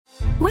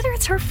Whether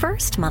it's her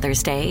first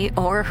Mother's Day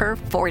or her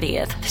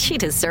 40th, she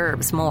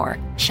deserves more.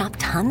 Shop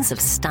tons of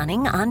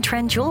stunning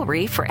on-trend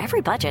jewelry for every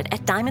budget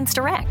at Diamonds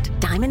Direct.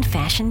 Diamond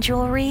fashion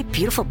jewelry,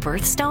 beautiful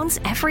birthstones,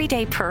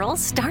 everyday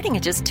pearls starting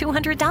at just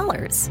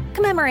 $200.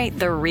 Commemorate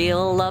the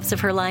real loves of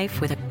her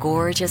life with a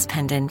gorgeous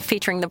pendant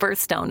featuring the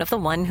birthstone of the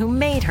one who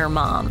made her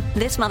mom.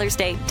 This Mother's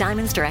Day,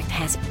 Diamonds Direct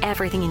has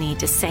everything you need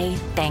to say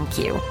thank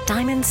you.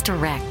 Diamonds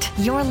Direct.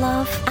 Your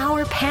love,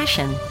 our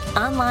passion.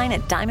 Online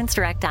at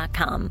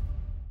diamondsdirect.com.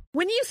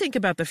 When you think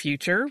about the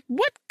future,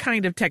 what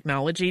kind of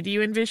technology do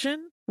you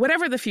envision?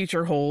 Whatever the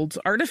future holds,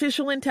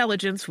 artificial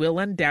intelligence will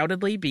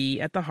undoubtedly be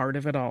at the heart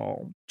of it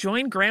all.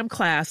 Join Graham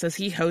Class as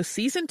he hosts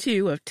Season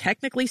 2 of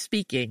Technically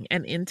Speaking,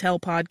 an Intel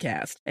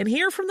podcast, and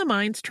hear from the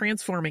minds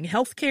transforming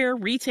healthcare,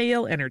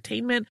 retail,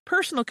 entertainment,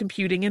 personal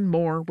computing, and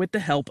more with the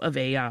help of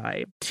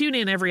AI. Tune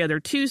in every other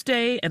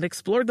Tuesday and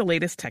explore the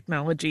latest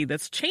technology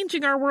that's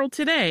changing our world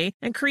today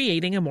and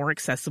creating a more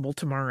accessible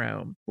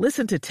tomorrow.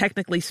 Listen to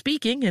Technically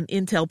Speaking, an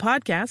Intel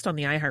podcast on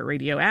the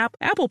iHeartRadio app,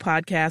 Apple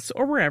Podcasts,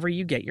 or wherever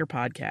you get your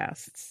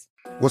podcasts.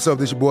 What's up,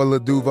 this your boy Lil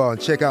Duval,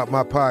 and check out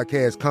my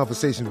podcast,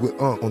 Conversations with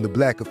Unc, on the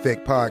Black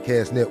Effect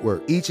Podcast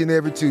Network. Each and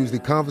every Tuesday,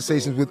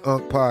 Conversations with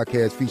Unc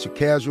podcast feature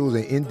casual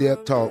and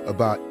in-depth talk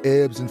about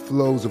ebbs and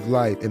flows of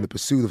life and the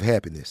pursuit of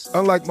happiness.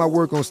 Unlike my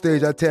work on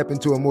stage, I tap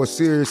into a more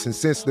serious and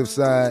sensitive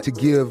side to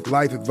give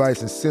life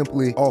advice and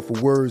simply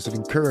offer words of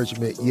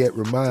encouragement, yet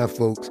remind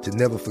folks to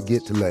never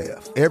forget to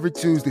laugh. Every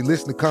Tuesday,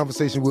 listen to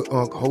Conversation with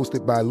Unc,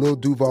 hosted by Lil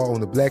Duval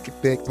on the Black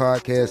Effect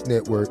Podcast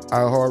Network,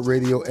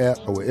 iHeartRadio app,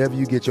 or wherever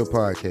you get your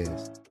podcasts.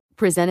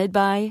 Presented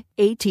by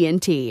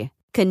AT&T.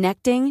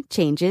 Connecting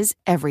changes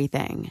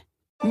everything.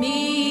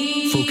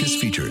 Focus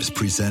Features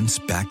presents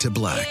Back to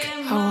Black.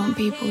 I want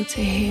people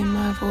to hear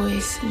my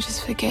voice and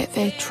just forget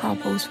their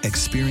troubles.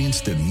 Experience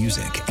the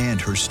music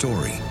and her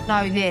story.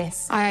 Know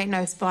this. I ain't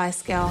no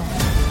Spice Girl.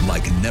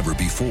 Like never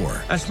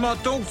before. That's my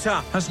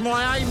daughter. That's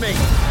my Amy.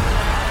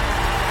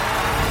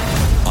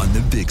 On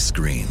the big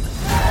screen.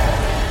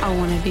 I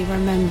want to be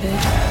remembered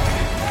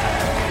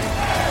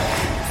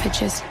for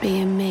just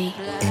being me.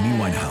 Amy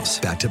Winehouse,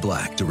 Back to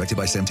Black, directed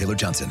by Sam Taylor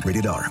Johnson.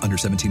 Rated R, under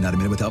 17, not a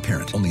minute without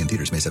parent. Only in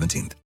theaters May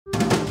 17th.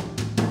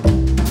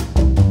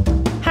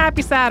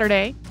 Happy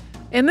Saturday.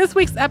 In this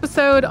week's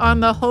episode on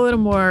the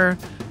Holodomor,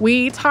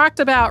 we talked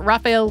about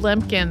Raphael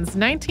Lemkin's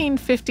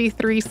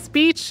 1953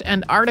 speech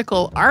and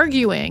article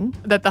arguing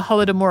that the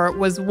Holodomor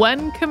was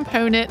one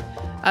component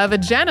of a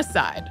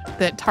genocide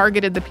that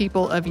targeted the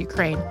people of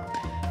Ukraine.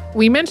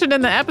 We mentioned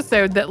in the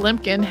episode that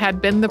Lemkin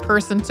had been the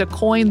person to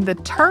coin the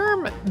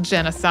term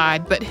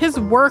genocide, but his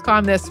work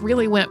on this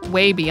really went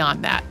way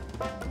beyond that.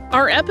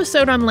 Our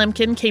episode on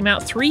Lemkin came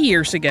out 3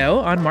 years ago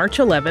on March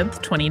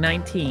 11th,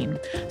 2019.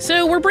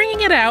 So we're bringing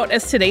it out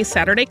as today's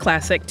Saturday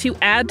Classic to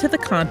add to the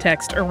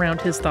context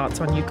around his thoughts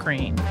on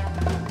Ukraine.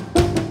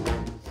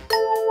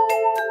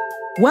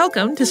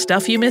 Welcome to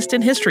Stuff You Missed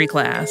in History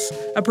Class,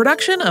 a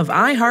production of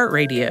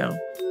iHeartRadio.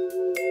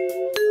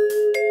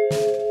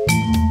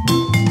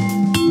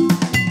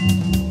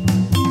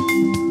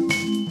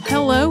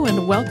 Hello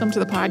and welcome to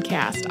the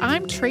podcast.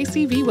 I'm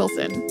Tracy V.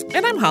 Wilson.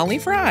 And I'm Holly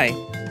Fry.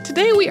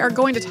 Today we are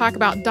going to talk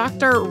about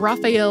Dr.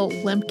 Raphael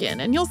Lemkin,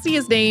 and you'll see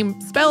his name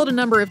spelled a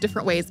number of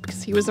different ways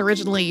because he was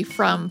originally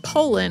from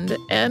Poland,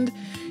 and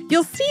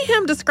you'll see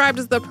him described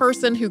as the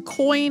person who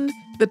coined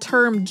the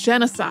term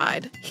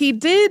genocide. He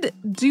did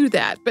do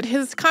that, but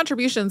his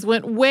contributions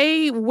went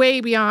way,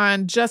 way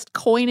beyond just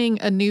coining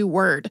a new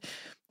word.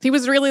 He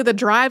was really the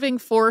driving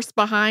force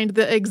behind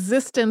the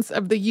existence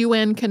of the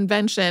UN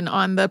Convention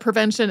on the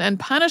Prevention and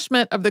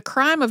Punishment of the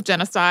Crime of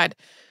Genocide.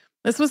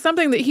 This was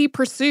something that he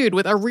pursued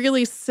with a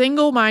really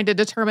single-minded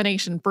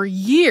determination for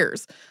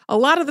years. A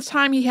lot of the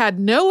time, he had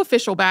no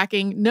official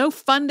backing, no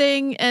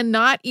funding, and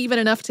not even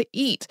enough to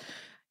eat.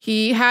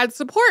 He had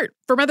support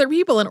from other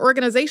people and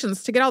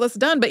organizations to get all this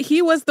done, but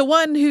he was the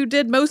one who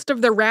did most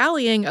of the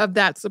rallying of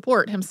that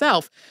support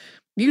himself,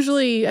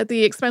 usually at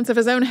the expense of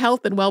his own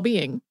health and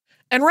well-being.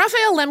 And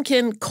Raphael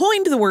Lemkin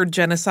coined the word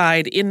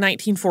genocide in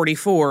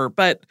 1944,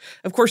 but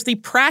of course the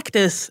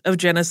practice of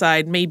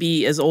genocide may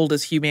be as old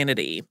as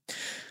humanity.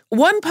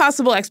 One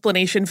possible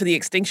explanation for the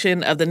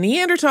extinction of the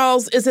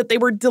Neanderthals is that they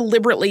were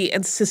deliberately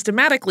and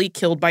systematically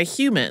killed by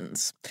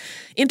humans.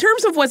 In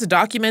terms of what's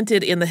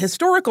documented in the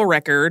historical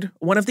record,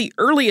 one of the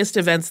earliest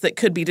events that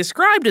could be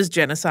described as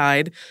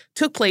genocide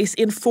took place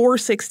in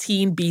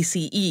 416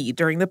 BCE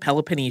during the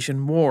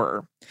Peloponnesian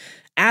War.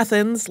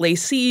 Athens lay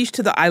siege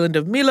to the island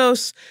of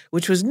Milos,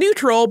 which was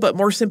neutral but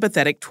more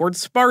sympathetic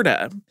towards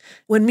Sparta.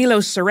 When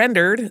Milos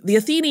surrendered, the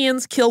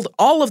Athenians killed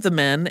all of the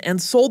men and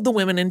sold the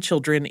women and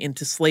children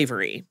into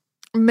slavery.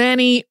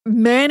 Many,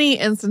 many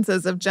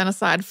instances of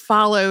genocide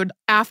followed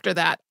after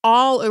that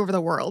all over the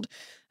world.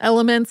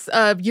 Elements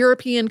of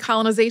European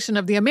colonization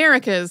of the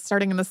Americas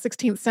starting in the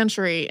 16th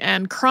century,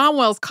 and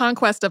Cromwell's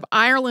conquest of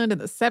Ireland in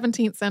the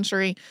 17th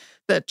century,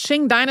 the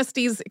Qing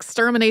dynasty's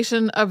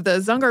extermination of the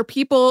Dzungar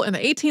people in the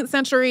 18th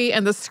century,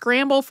 and the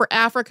scramble for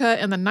Africa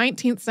in the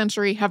 19th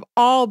century have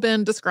all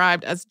been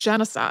described as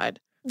genocide.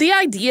 The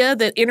idea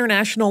that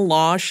international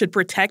law should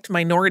protect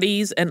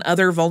minorities and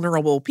other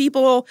vulnerable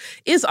people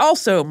is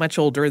also much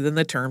older than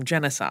the term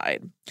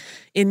genocide.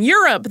 In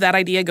Europe, that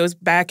idea goes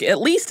back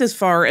at least as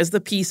far as the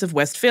Peace of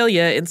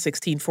Westphalia in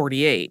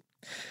 1648.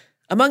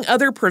 Among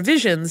other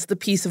provisions, the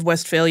Peace of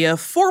Westphalia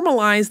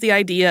formalized the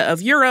idea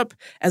of Europe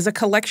as a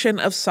collection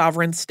of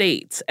sovereign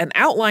states and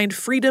outlined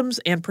freedoms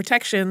and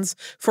protections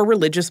for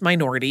religious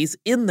minorities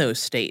in those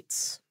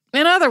states.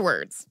 In other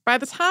words, by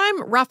the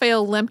time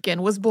Raphael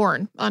Lemkin was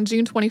born on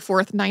June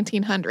 24th,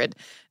 1900,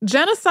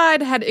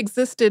 genocide had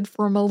existed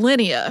for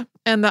millennia,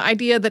 and the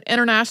idea that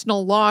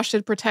international law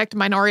should protect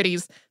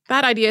minorities,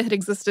 that idea had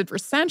existed for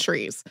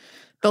centuries.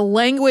 The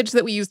language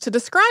that we use to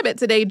describe it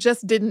today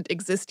just didn't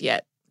exist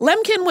yet.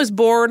 Lemkin was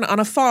born on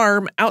a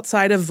farm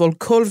outside of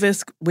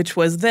Volkovysk, which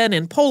was then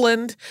in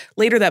Poland.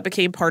 Later that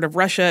became part of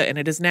Russia, and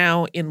it is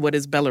now in what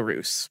is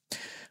Belarus.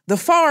 The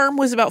farm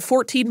was about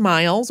 14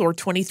 miles or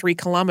 23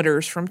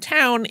 kilometers from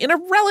town in a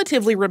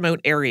relatively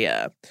remote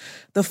area.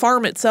 The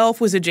farm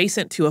itself was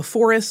adjacent to a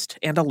forest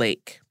and a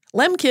lake.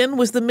 Lemkin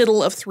was the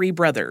middle of three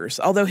brothers,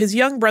 although his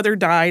young brother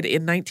died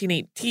in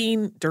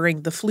 1918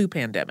 during the flu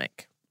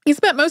pandemic. He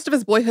spent most of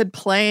his boyhood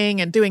playing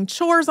and doing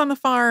chores on the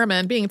farm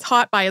and being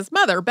taught by his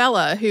mother,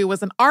 Bella, who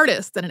was an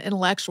artist and an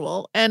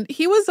intellectual, and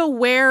he was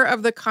aware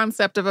of the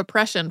concept of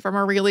oppression from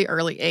a really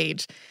early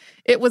age.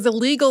 It was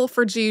illegal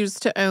for Jews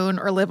to own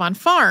or live on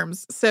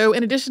farms, so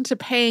in addition to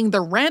paying the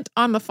rent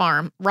on the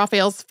farm,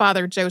 Raphael's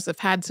father, Joseph,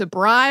 had to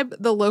bribe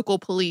the local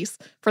police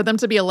for them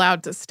to be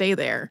allowed to stay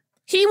there.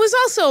 He was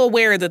also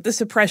aware that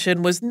this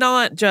oppression was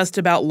not just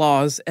about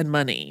laws and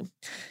money.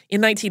 In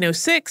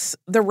 1906,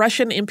 the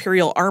Russian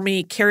Imperial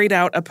Army carried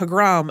out a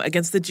pogrom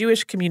against the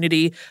Jewish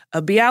community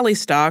of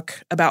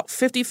Bialystok, about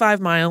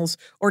 55 miles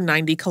or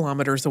 90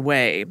 kilometers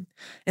away.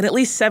 And at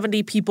least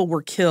 70 people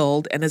were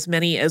killed and as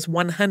many as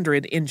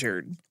 100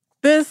 injured.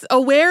 This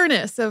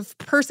awareness of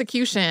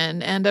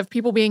persecution and of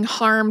people being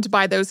harmed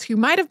by those who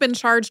might have been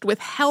charged with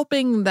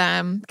helping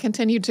them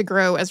continued to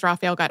grow as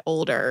Raphael got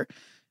older.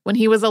 When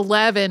he was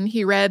 11,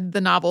 he read the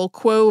novel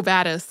Quo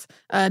Vadis,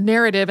 a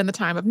narrative in the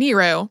time of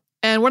Nero.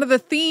 And one of the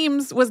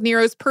themes was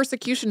Nero's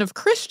persecution of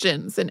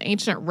Christians in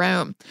ancient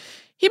Rome.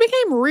 He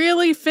became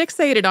really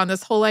fixated on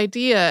this whole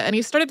idea, and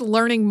he started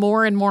learning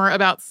more and more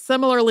about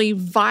similarly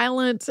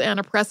violent and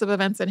oppressive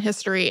events in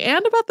history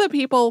and about the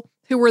people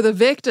who were the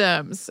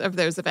victims of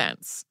those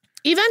events.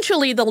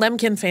 Eventually, the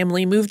Lemkin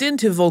family moved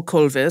into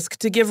Volkovysk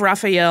to give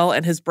Raphael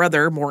and his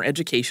brother more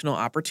educational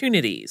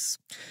opportunities.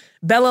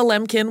 Bella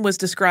Lemkin was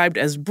described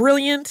as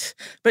brilliant,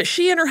 but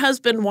she and her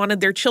husband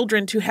wanted their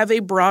children to have a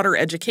broader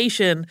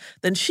education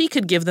than she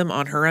could give them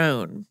on her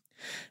own.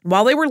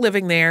 While they were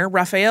living there,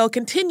 Raphael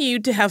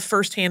continued to have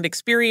firsthand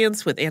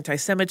experience with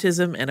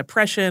anti-Semitism and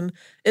oppression,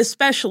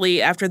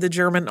 especially after the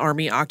German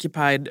army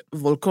occupied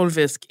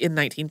Volkovysk in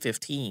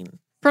 1915.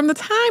 From the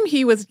time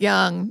he was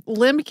young,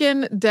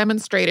 Lemkin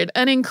demonstrated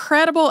an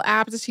incredible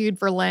aptitude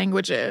for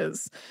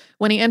languages.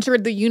 When he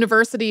entered the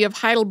University of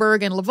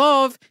Heidelberg and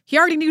Lvov, he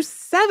already knew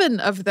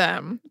 7 of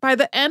them. By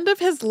the end of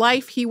his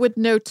life, he would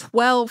know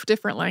 12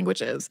 different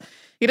languages.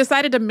 He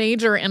decided to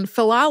major in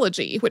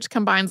philology, which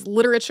combines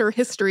literature,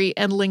 history,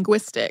 and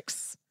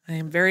linguistics. I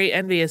am very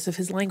envious of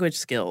his language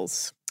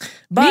skills.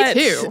 But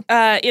Me too.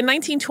 In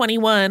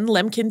 1921,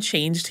 Lemkin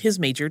changed his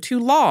major to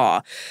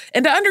law.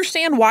 And to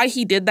understand why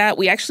he did that,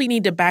 we actually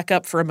need to back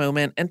up for a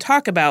moment and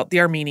talk about the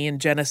Armenian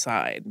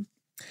genocide.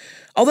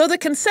 Although the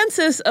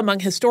consensus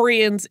among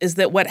historians is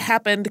that what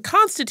happened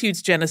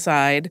constitutes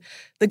genocide,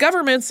 the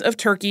governments of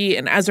Turkey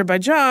and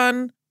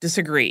Azerbaijan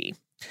disagree.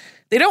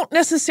 They don't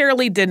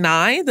necessarily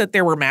deny that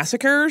there were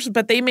massacres,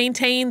 but they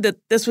maintain that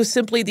this was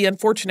simply the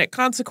unfortunate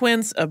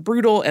consequence of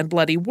brutal and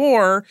bloody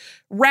war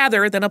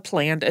rather than a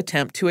planned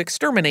attempt to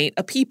exterminate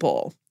a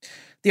people.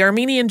 The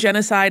Armenian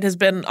genocide has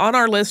been on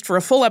our list for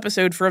a full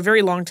episode for a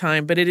very long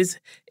time, but it is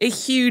a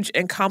huge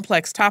and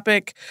complex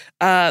topic,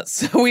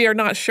 so we are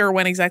not sure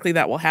when exactly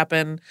that will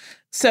happen.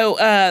 So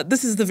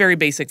this is the very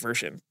basic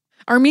version.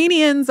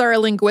 Armenians are a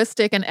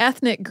linguistic and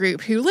ethnic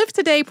group who live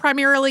today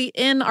primarily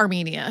in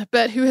Armenia,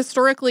 but who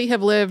historically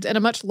have lived in a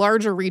much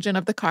larger region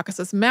of the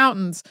Caucasus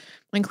Mountains,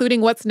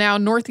 including what's now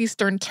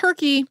northeastern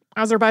Turkey,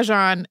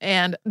 Azerbaijan,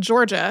 and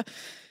Georgia.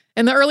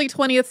 In the early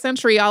 20th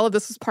century, all of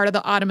this was part of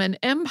the Ottoman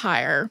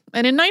Empire.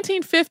 And in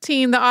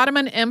 1915, the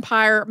Ottoman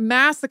Empire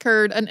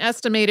massacred an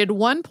estimated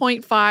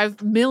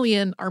 1.5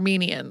 million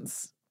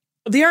Armenians.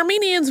 The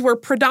Armenians were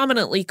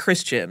predominantly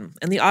Christian,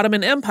 and the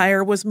Ottoman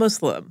Empire was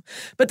Muslim.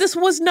 But this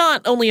was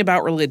not only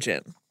about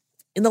religion.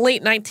 In the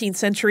late 19th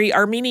century,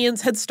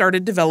 Armenians had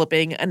started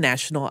developing a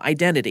national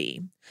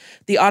identity.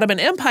 The Ottoman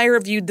Empire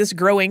viewed this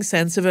growing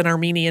sense of an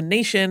Armenian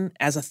nation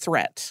as a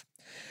threat.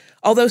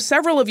 Although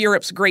several of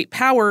Europe's great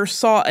powers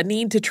saw a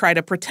need to try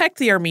to protect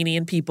the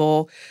Armenian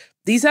people,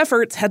 these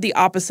efforts had the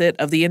opposite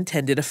of the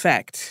intended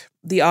effect.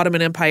 The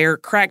Ottoman Empire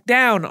cracked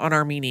down on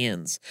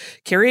Armenians,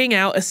 carrying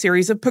out a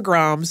series of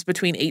pogroms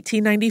between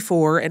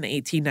 1894 and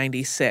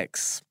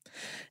 1896.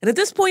 And at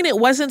this point, it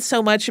wasn't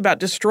so much about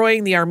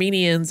destroying the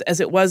Armenians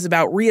as it was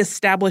about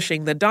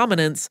reestablishing the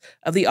dominance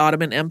of the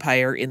Ottoman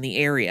Empire in the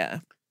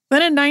area.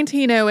 Then in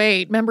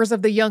 1908, members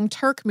of the Young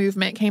Turk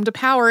movement came to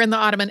power in the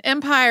Ottoman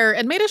Empire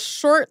and made a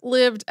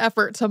short-lived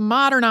effort to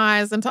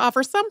modernize and to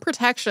offer some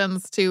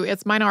protections to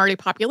its minority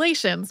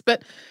populations.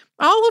 But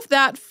all of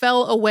that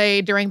fell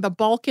away during the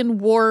Balkan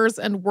Wars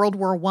and World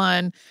War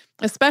I,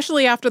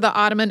 especially after the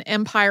Ottoman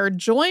Empire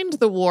joined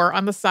the war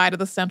on the side of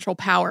the Central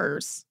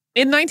Powers.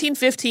 In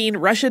 1915,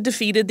 Russia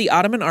defeated the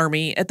Ottoman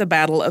army at the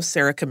Battle of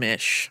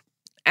Sarıkamış.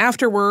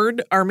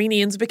 Afterward,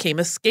 Armenians became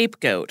a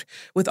scapegoat,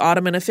 with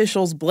Ottoman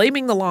officials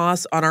blaming the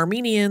loss on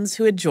Armenians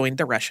who had joined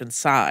the Russian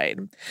side.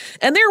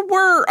 And there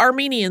were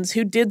Armenians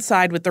who did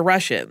side with the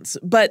Russians,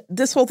 but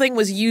this whole thing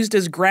was used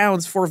as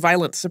grounds for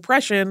violent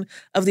suppression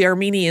of the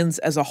Armenians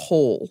as a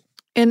whole.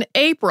 In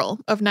April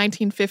of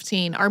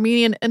 1915,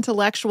 Armenian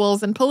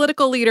intellectuals and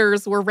political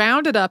leaders were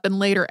rounded up and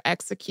later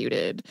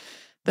executed.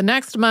 The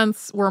next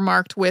months were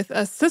marked with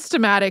a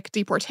systematic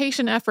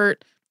deportation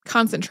effort,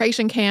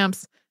 concentration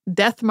camps,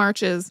 death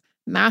marches,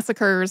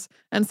 massacres,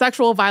 and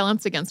sexual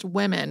violence against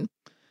women.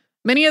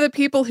 Many of the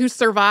people who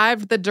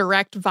survived the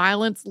direct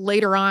violence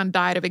later on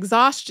died of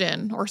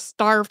exhaustion or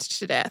starved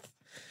to death.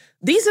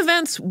 These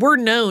events were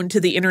known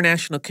to the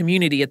international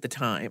community at the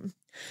time.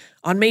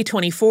 On May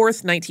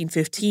 24th,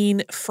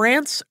 1915,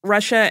 France,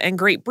 Russia, and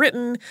Great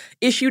Britain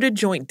issued a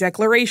joint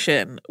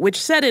declaration,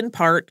 which said in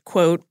part,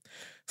 quote,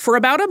 "For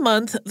about a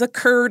month, the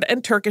Kurd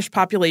and Turkish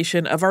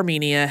population of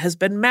Armenia has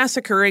been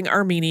massacring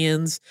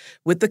Armenians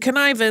with the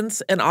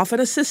connivance and often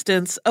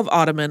assistance of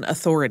Ottoman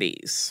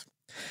authorities."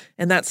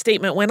 And that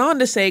statement went on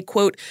to say,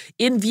 quote,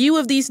 "In view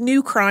of these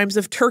new crimes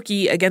of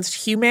Turkey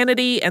against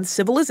humanity and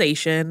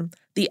civilization,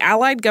 the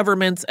Allied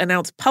governments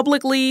announce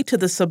publicly to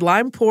the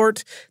Sublime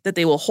Porte that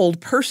they will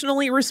hold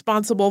personally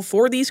responsible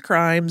for these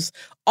crimes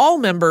all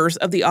members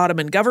of the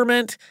Ottoman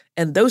government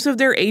and those of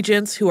their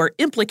agents who are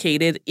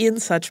implicated in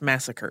such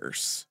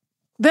massacres."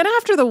 Then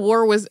after the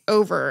war was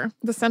over,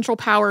 the Central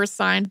Powers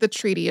signed the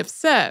Treaty of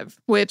Sèvres,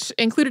 which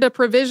included a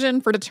provision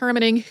for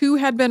determining who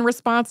had been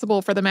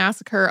responsible for the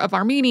massacre of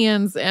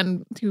Armenians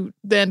and to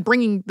then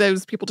bringing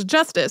those people to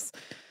justice.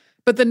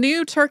 But the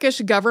new Turkish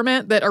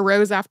government that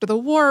arose after the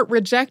war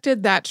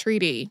rejected that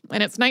treaty,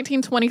 and its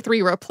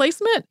 1923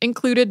 replacement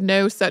included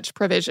no such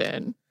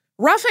provision.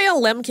 Raphael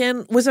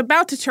Lemkin was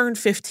about to turn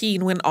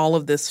 15 when all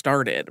of this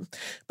started,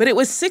 but it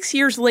was 6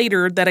 years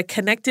later that a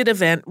connected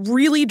event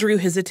really drew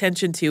his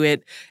attention to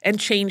it and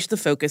changed the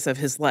focus of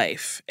his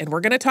life. And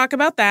we're going to talk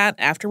about that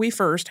after we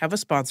first have a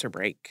sponsor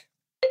break.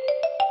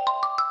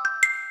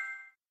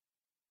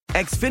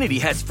 Xfinity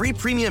has free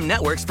premium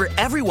networks for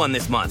everyone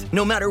this month,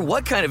 no matter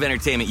what kind of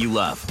entertainment you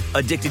love.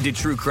 Addicted to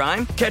true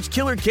crime? Catch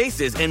killer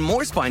cases and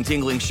more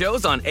spine-tingling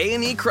shows on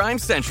A&E Crime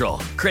Central.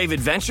 Crave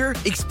adventure?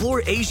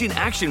 Explore Asian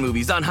action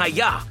movies on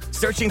Hayya.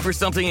 Searching for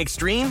something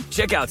extreme?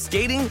 Check out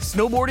skating,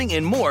 snowboarding,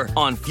 and more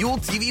on Fuel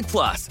TV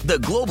Plus, the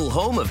global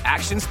home of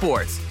action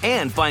sports.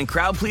 And find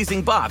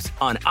crowd-pleasing bops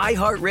on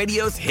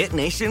iHeartRadio's Hit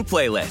Nation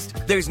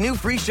playlist. There's new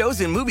free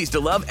shows and movies to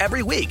love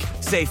every week.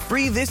 Say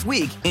free this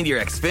week in your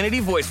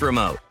Xfinity voice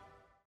remote.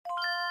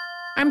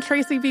 I'm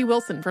Tracy V.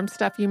 Wilson from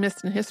Stuff You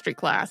Missed in History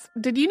class.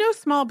 Did you know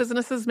small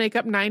businesses make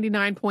up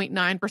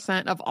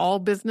 99.9% of all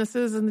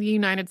businesses in the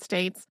United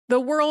States? The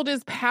world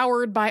is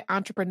powered by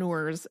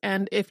entrepreneurs,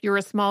 and if you're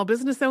a small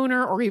business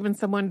owner or even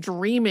someone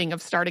dreaming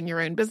of starting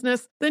your own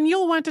business, then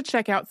you'll want to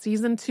check out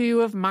Season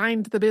 2 of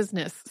Mind the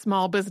Business,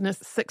 small business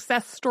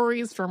success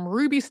stories from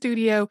Ruby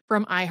Studio,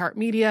 from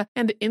iHeartMedia,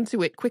 and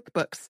Intuit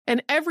QuickBooks.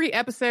 And every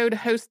episode,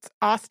 hosts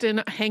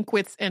Austin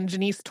Hankwitz and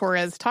Janice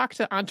Torres talk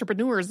to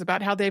entrepreneurs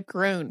about how they've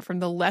grown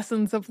from the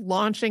lessons of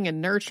launching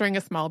and nurturing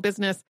a small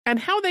business and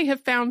how they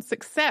have found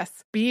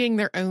success being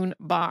their own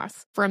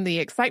boss. From the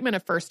excitement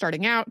of first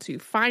starting out to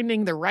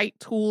finding the right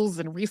tools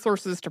and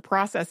resources to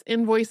process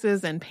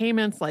invoices and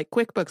payments like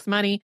QuickBooks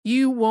Money,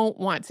 you won't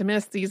want to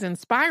miss these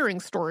inspiring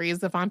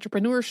stories of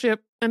entrepreneurship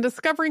and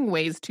discovering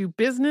ways to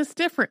business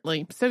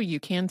differently so you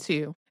can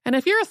too. And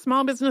if you're a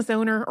small business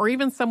owner or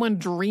even someone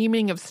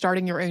dreaming of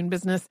starting your own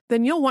business,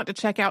 then you'll want to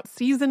check out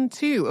Season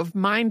 2 of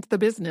Mind the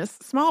Business,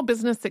 small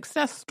business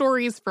success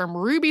stories from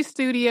Ruby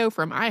Studio,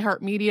 from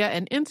iHeartMedia,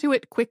 and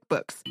Intuit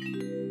QuickBooks.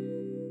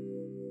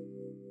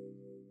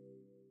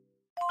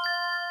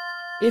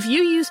 If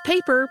you use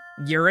paper,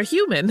 you're a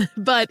human.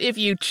 But if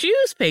you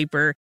choose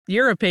paper,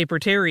 you're a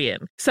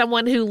papertarian,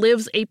 someone who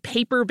lives a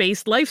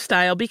paper-based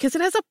lifestyle because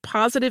it has a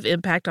positive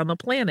impact on the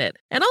planet.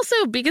 And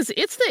also because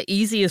it's the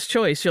easiest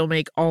choice you'll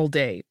make all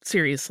day.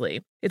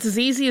 Seriously. It's as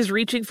easy as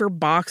reaching for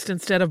boxed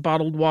instead of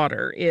bottled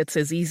water. It's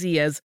as easy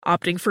as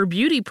opting for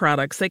beauty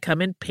products that come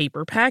in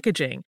paper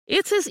packaging.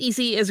 It's as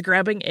easy as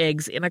grabbing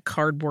eggs in a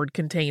cardboard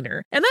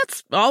container. And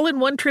that's all in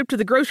one trip to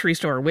the grocery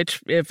store,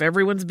 which, if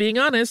everyone's being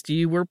honest,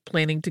 you were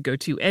planning to go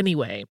to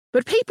anyway.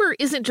 But paper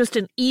isn't just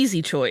an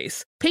easy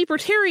choice.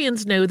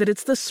 Papertarians know that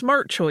it's the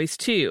smart choice,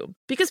 too.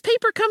 Because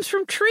paper comes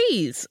from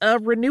trees, a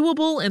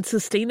renewable and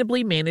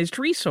sustainably managed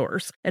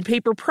resource, and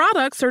paper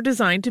products are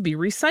designed to be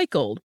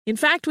recycled. In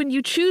fact, when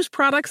you choose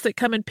products that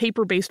come in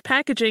paper-based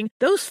packaging,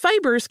 those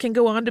fibers can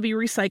go on to be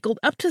recycled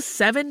up to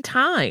 7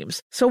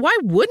 times. So why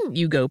wouldn't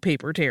you go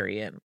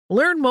papertarian?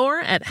 Learn more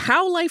at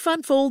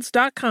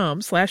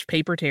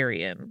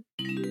howlifeunfolds.com/papertarian.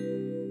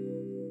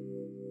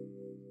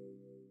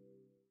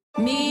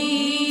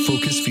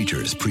 Focus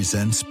Features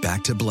presents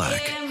Back to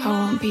Black. I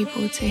want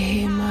people to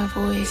hear my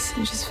voice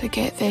and just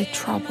forget their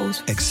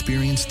troubles.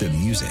 Experience the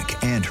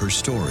music and her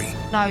story.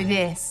 Know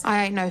this.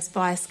 I ain't no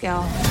Spice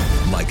Girl.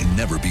 Like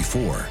never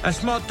before.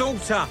 That's my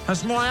daughter.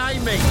 That's my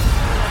Amy.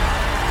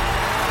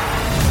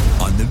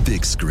 On the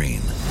big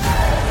screen.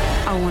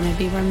 I want to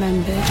be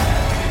remembered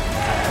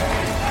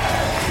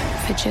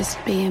for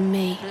just being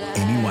me.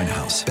 Amy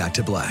Winehouse, Back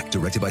to Black.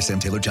 Directed by Sam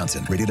Taylor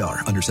Johnson. Rated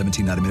R. Under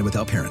 17, not a minute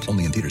without parent.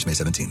 Only in theaters May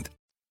 17th.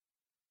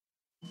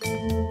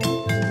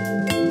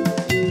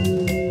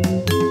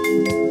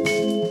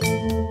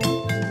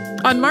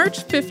 On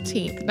March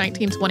 15th,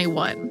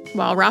 1921,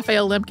 while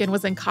Raphael Lemkin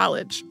was in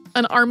college,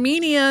 an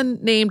Armenian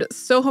named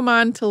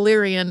Soghomon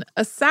Tehlirian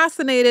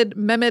assassinated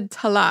Mehmed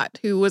Talat,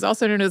 who was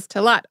also known as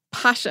Talat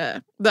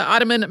Pasha, the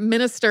Ottoman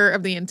Minister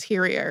of the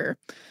Interior.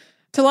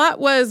 Talat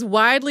was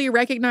widely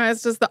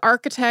recognized as the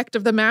architect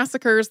of the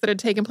massacres that had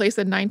taken place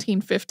in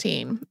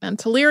 1915, and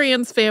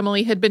Tehlirian's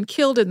family had been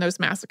killed in those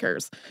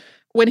massacres.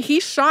 When he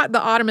shot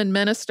the Ottoman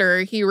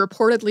minister, he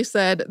reportedly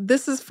said,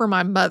 "This is for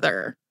my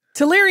mother."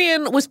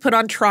 Tehlirian was put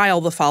on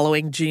trial the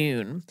following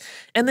June,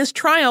 and this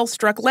trial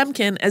struck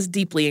Lemkin as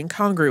deeply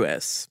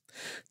incongruous.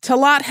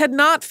 Talat had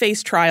not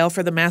faced trial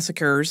for the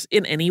massacres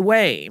in any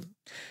way.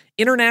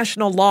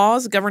 International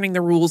laws governing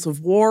the rules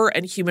of war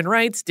and human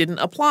rights didn't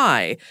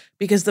apply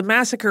because the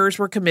massacres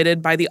were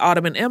committed by the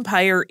Ottoman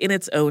Empire in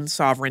its own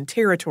sovereign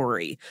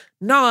territory,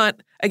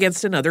 not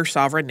against another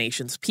sovereign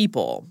nation's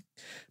people.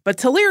 But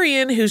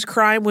Tehlirian, whose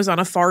crime was on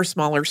a far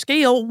smaller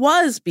scale,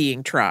 was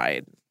being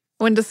tried.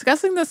 When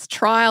discussing this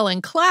trial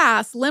in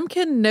class,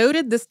 Lemkin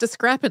noted this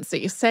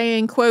discrepancy,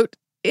 saying, quote,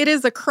 "It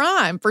is a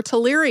crime for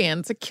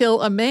Tehlirian to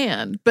kill a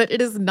man, but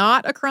it is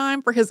not a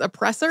crime for his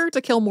oppressor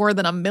to kill more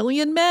than 1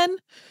 million men."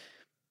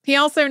 He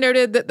also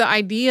noted that the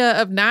idea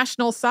of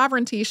national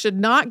sovereignty should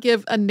not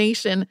give a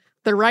nation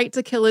the right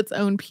to kill its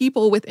own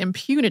people with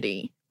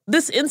impunity.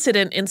 This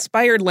incident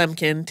inspired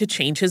Lemkin to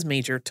change his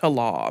major to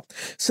law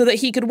so that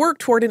he could work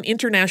toward an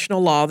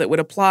international law that would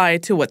apply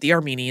to what the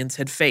Armenians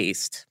had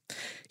faced.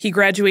 He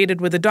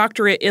graduated with a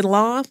doctorate in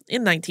law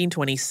in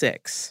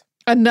 1926.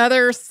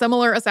 Another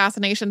similar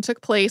assassination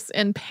took place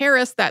in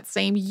Paris that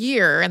same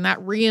year, and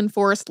that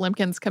reinforced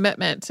Lemkin's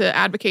commitment to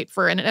advocate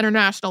for an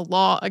international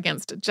law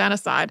against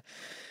genocide.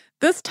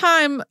 This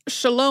time,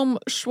 Shalom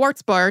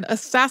Schwarzbard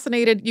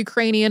assassinated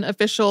Ukrainian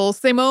official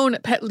Semyon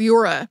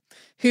Petliura,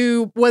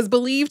 who was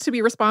believed to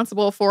be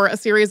responsible for a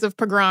series of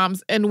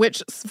pogroms in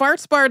which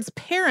Schwarzbard's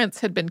parents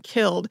had been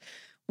killed.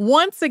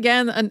 Once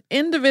again, an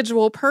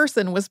individual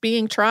person was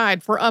being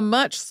tried for a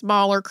much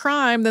smaller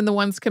crime than the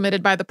ones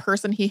committed by the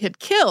person he had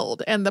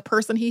killed, and the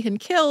person he had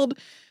killed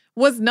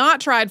was not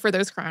tried for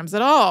those crimes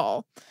at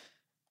all.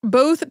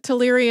 Both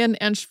Tehlirian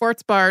and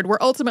Schwarzbard were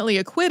ultimately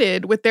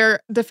acquitted, with their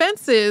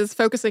defenses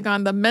focusing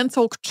on the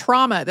mental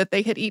trauma that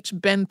they had each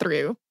been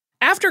through.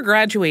 After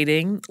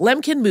graduating,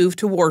 Lemkin moved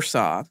to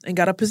Warsaw and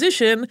got a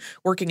position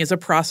working as a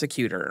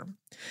prosecutor.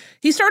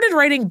 He started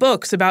writing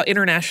books about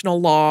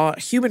international law,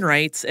 human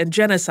rights, and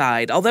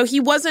genocide, although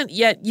he wasn't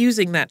yet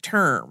using that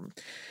term.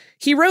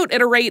 He wrote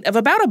at a rate of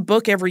about a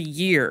book every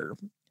year.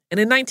 And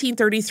in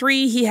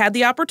 1933, he had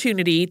the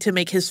opportunity to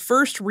make his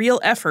first real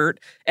effort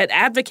at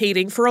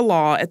advocating for a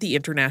law at the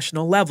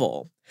international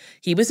level.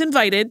 He was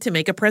invited to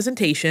make a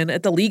presentation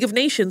at the League of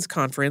Nations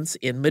conference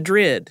in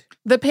Madrid.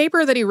 The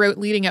paper that he wrote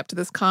leading up to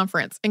this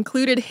conference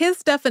included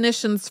his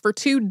definitions for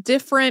 2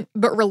 different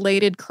but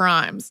related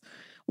crimes.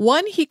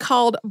 One he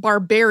called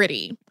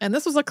barbarity, and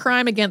this was a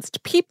crime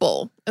against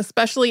people,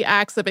 especially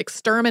acts of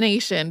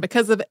extermination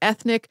because of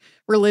ethnic,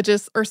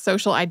 religious, or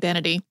social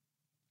identity.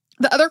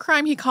 The other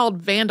crime he called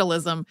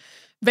vandalism.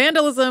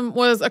 Vandalism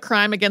was a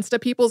crime against a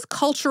people's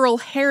cultural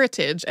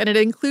heritage, and it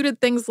included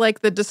things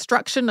like the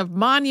destruction of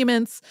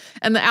monuments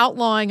and the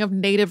outlawing of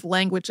native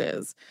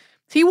languages.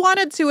 He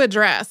wanted to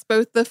address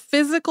both the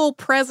physical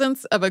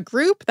presence of a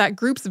group, that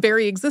group's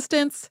very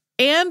existence,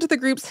 and the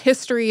group's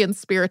history and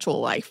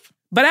spiritual life.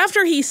 But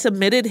after he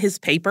submitted his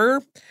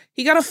paper,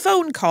 he got a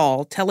phone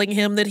call telling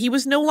him that he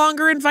was no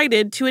longer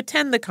invited to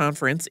attend the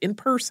conference in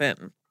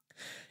person.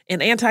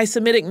 An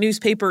anti-Semitic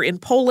newspaper in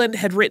Poland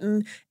had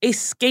written a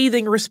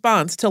scathing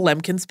response to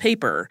Lemkin's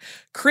paper,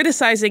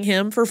 criticizing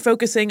him for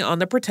focusing on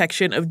the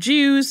protection of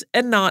Jews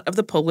and not of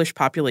the Polish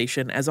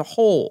population as a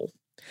whole.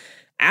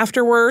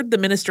 Afterward, the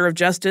Minister of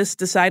Justice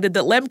decided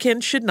that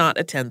Lemkin should not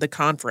attend the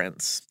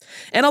conference.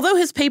 And although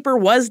his paper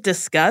was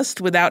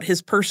discussed without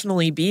his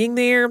personally being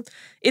there,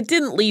 it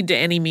didn't lead to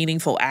any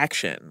meaningful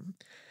action.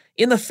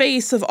 In the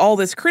face of all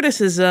this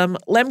criticism,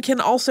 Lemkin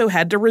also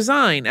had to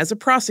resign as a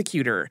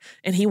prosecutor,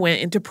 and he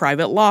went into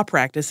private law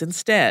practice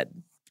instead.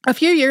 A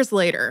few years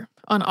later,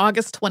 on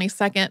August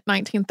 22nd,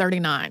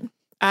 1939.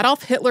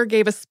 Adolf Hitler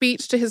gave a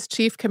speech to his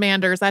chief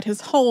commanders at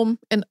his home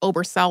in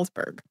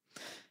Obersalzberg.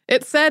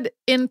 It said,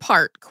 in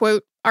part,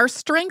 quote, "Our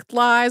strength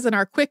lies in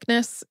our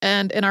quickness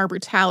and in our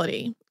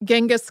brutality.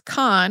 Genghis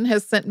Khan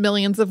has sent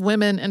millions of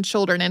women and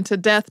children into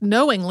death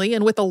knowingly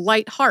and with a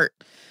light heart.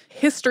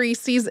 History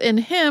sees in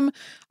him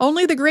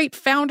only the great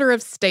founder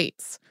of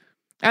states.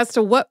 As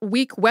to what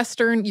weak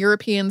Western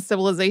European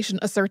civilization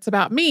asserts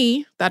about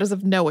me, that is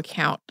of no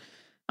account.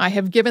 I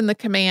have given the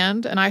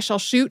command, and I shall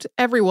shoot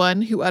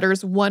everyone who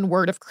utters one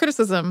word of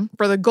criticism,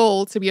 for the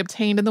goal to be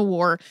obtained in the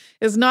war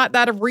is not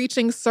that of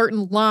reaching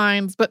certain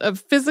lines, but of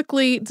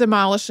physically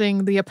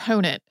demolishing the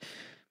opponent.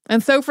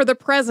 And so for the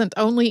present,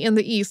 only in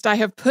the East, I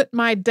have put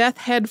my death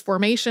head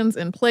formations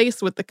in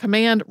place with the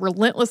command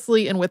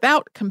relentlessly and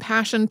without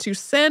compassion to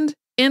send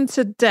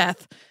into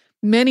death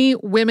many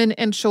women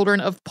and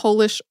children of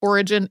Polish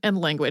origin and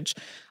language.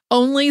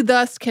 Only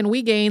thus can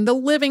we gain the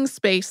living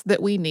space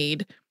that we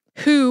need.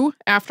 Who,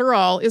 after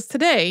all, is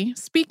today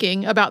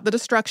speaking about the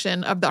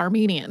destruction of the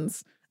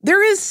Armenians?"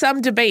 There is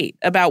some debate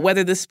about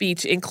whether the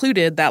speech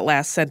included that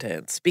last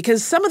sentence,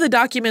 because some of the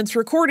documents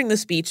recording the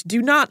speech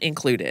do not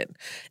include it,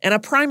 and a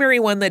primary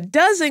one that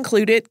does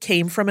include it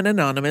came from an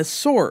anonymous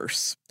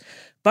source.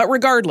 But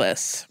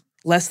regardless,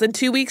 less than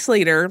 2 weeks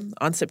later,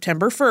 on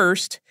September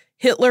 1st,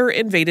 Hitler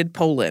invaded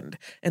Poland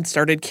and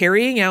started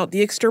carrying out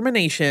the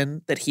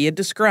extermination that he had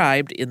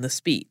described in the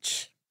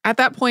speech. At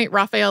that point,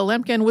 Raphael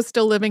Lemkin was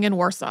still living in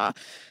Warsaw.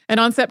 And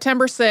on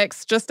September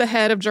 6th, just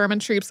ahead of German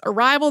troops'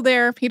 arrival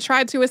there, he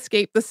tried to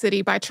escape the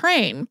city by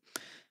train.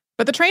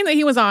 But the train that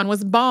he was on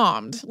was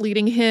bombed,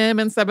 leading him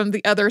and some of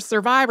the other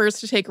survivors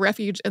to take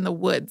refuge in the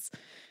woods.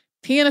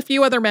 He and a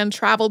few other men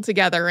traveled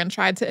together and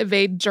tried to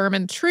evade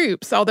German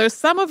troops, although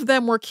some of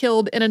them were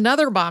killed in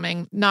another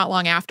bombing not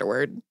long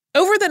afterward.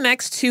 Over the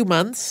next 2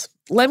 months,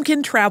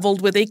 Lemkin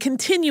traveled with a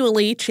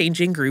continually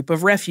changing group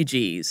of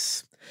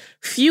refugees.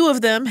 Few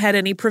of them had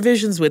any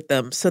provisions with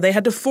them, so they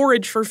had to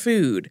forage for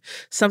food,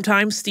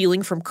 sometimes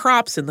stealing from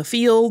crops in the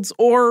fields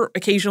or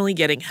occasionally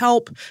getting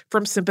help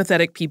from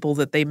sympathetic people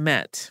that they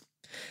met.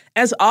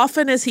 As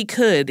often as he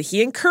could,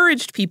 he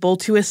encouraged people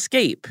to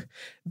escape.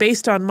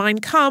 Based on Mein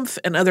Kampf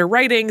and other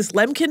writings,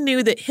 Lemkin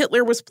knew that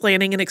Hitler was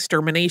planning an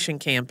extermination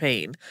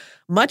campaign,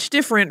 much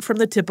different from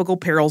the typical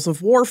perils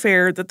of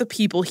warfare that the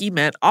people he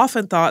met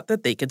often thought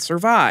that they could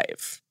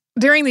survive.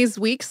 During these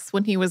weeks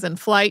when he was in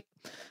flight,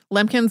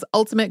 Lemkin's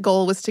ultimate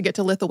goal was to get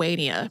to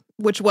Lithuania,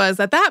 which was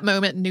at that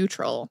moment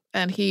neutral,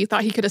 and he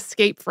thought he could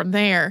escape from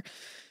there.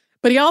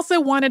 But he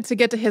also wanted to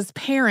get to his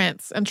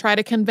parents and try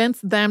to convince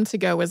them to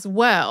go as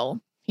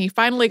well. He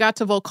finally got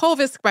to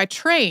Volkovysk by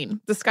train,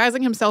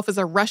 disguising himself as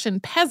a Russian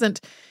peasant,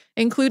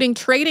 including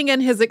trading in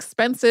his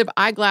expensive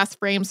eyeglass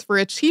frames for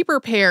a cheaper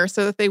pair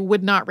so that they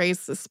would not raise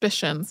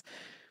suspicions.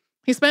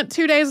 He spent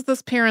 2 days with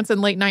his parents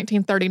in late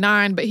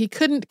 1939, but he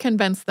couldn't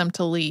convince them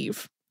to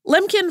leave.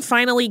 Lemkin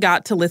finally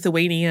got to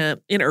Lithuania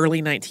in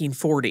early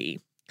 1940.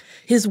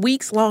 His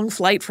weeks-long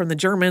flight from the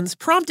Germans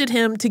prompted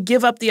him to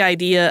give up the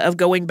idea of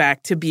going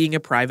back to being a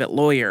private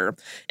lawyer,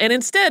 and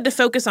instead to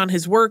focus on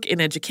his work in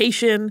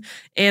education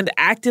and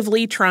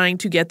actively trying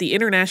to get the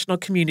international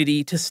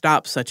community to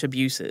stop such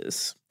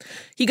abuses.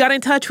 He got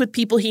in touch with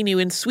people he knew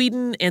in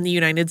Sweden and the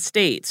United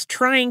States,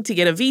 trying to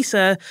get a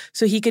visa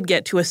so he could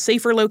get to a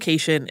safer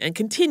location and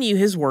continue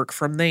his work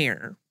from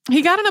there.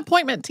 He got an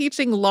appointment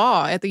teaching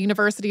law at the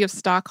University of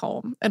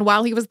Stockholm, and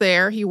while he was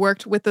there, he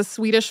worked with the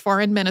Swedish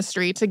Foreign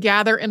Ministry to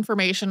gather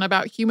information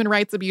about human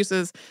rights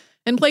abuses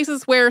in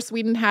places where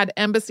Sweden had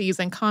embassies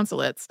and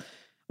consulates.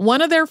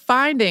 One of their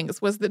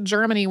findings was that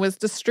Germany was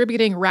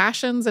distributing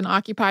rations in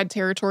occupied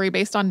territory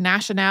based on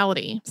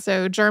nationality.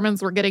 So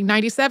Germans were getting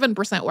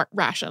 97%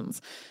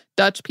 rations.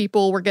 Dutch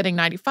people were getting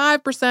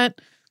 95%.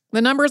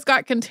 The numbers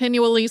got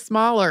continually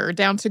smaller,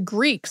 down to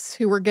Greeks,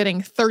 who were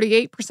getting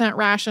 38%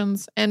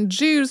 rations, and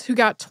Jews, who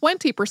got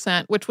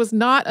 20%, which was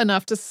not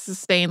enough to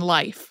sustain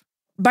life.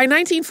 By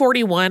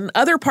 1941,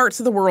 other parts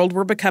of the world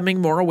were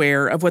becoming more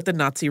aware of what the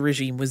Nazi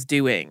regime was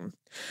doing.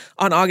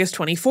 On August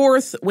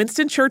 24th,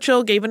 Winston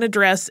Churchill gave an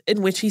address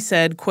in which he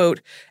said,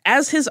 quote,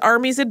 "As his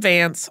armies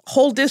advance,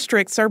 whole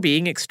districts are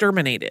being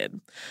exterminated.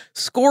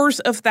 Scores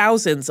of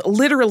thousands,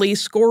 literally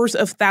scores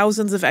of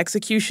thousands of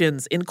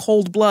executions in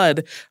cold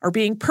blood are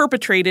being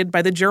perpetrated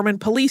by the German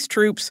police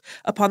troops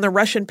upon the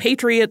Russian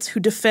patriots who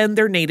defend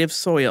their native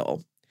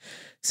soil.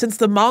 Since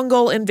the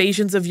Mongol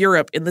invasions of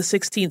Europe in the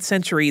 16th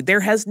century, there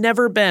has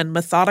never been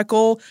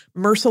methodical,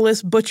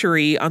 merciless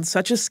butchery on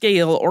such a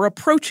scale or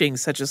approaching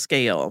such a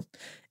scale.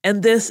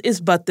 And this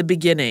is but the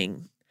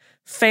beginning.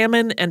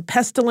 Famine and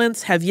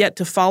pestilence have yet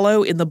to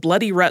follow in the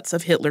bloody ruts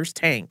of Hitler's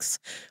tanks.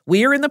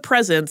 We are in the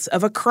presence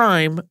of a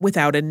crime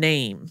without a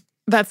name."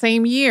 That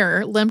same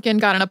year, Lemkin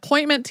got an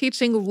appointment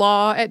teaching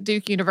law at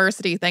Duke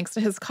University thanks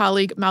to his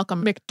colleague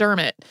Malcolm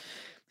McDermott.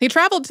 He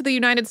traveled to the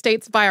United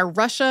States via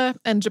Russia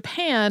and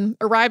Japan,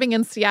 arriving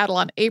in Seattle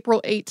on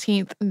April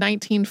 18th,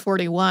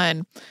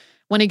 1941.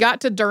 When he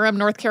got to Durham,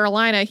 North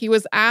Carolina, he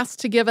was asked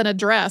to give an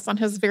address on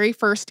his very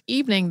first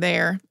evening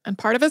there. And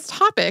part of his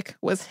topic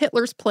was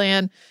Hitler's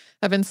plan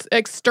of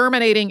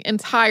exterminating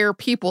entire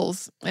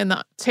peoples in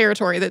the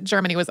territory that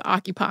Germany was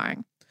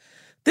occupying.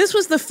 This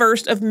was the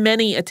first of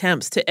many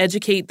attempts to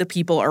educate the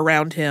people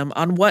around him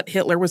on what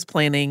Hitler was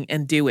planning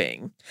and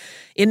doing.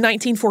 In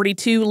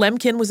 1942,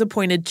 Lemkin was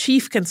appointed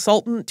chief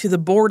consultant to the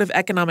Board of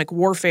Economic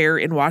Warfare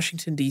in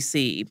Washington,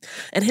 D.C.,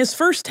 and his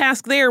first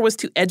task there was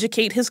to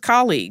educate his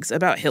colleagues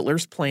about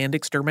Hitler's planned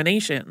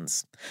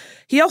exterminations.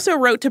 He also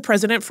wrote to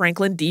President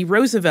Franklin D.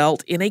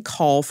 Roosevelt in a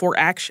call for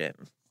action.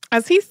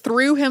 As he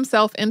threw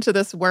himself into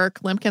this work,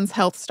 Lemkin's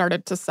health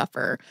started to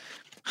suffer.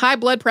 High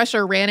blood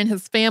pressure ran in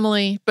his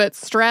family, but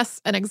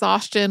stress and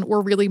exhaustion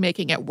were really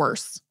making it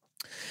worse.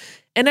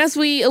 And as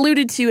we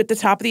alluded to at the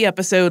top of the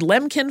episode,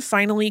 Lemkin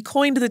finally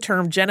coined the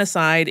term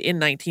genocide in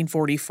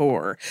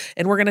 1944.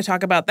 And we're going to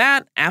talk about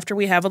that after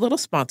we have a little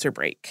sponsor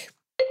break.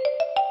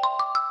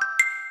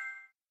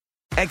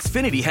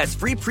 Xfinity has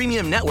free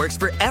premium networks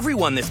for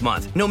everyone this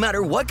month, no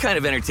matter what kind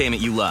of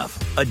entertainment you love.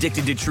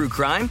 Addicted to true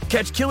crime?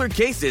 Catch killer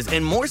cases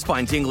and more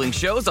spine-tingling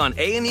shows on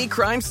A&E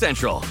Crime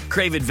Central.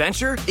 Crave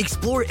adventure?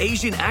 Explore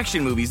Asian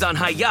action movies on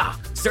Hi-Ya.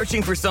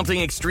 Searching for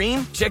something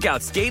extreme? Check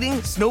out skating,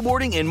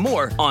 snowboarding, and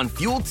more on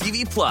Fuel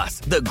TV Plus,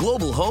 the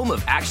global home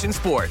of action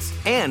sports.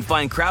 And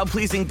find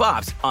crowd-pleasing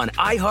bops on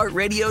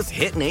iHeartRadio's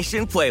Hit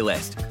Nation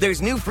playlist.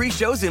 There's new free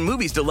shows and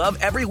movies to love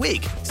every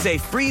week. Say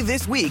free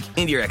this week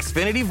in your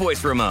Xfinity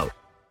voice remote.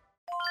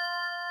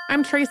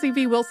 I'm Tracy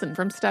V. Wilson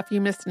from Stuff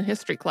You Missed in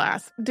History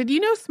class. Did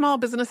you know small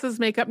businesses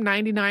make up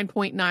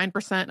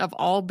 99.9% of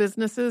all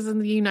businesses in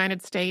the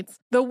United States?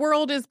 The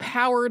world is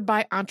powered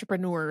by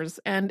entrepreneurs,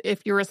 and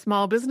if you're a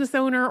small business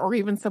owner or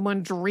even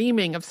someone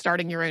dreaming of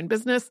starting your own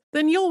business,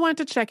 then you'll want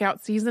to check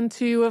out Season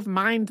 2 of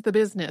Mind the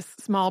Business,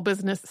 small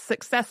business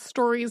success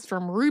stories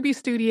from Ruby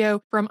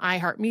Studio, from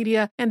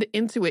iHeartMedia, and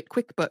Intuit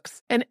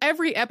QuickBooks. And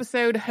every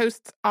episode,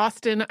 hosts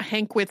Austin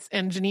Hankwitz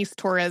and Janice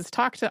Torres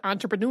talk to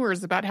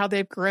entrepreneurs about how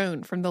they've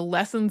grown from the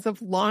lessons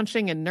of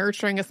launching and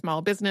nurturing a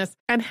small business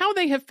and how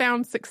they have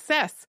found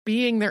success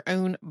being their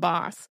own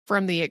boss.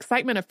 From the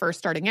excitement of first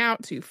starting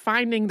out to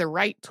finding the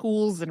right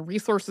tools and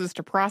resources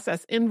to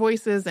process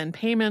invoices and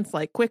payments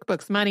like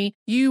QuickBooks Money,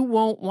 you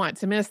won't want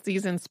to miss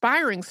these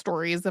inspiring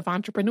stories of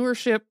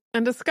entrepreneurship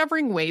and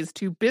discovering ways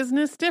to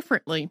business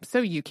differently so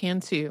you can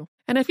too.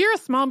 And if you're a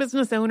small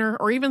business owner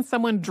or even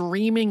someone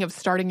dreaming of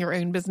starting your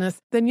own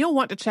business, then you'll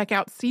want to check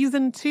out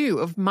Season 2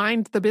 of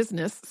Mind the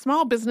Business,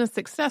 small business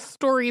success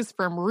stories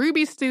from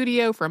Ruby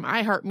Studio, from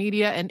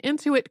iHeartMedia, and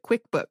Intuit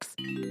QuickBooks.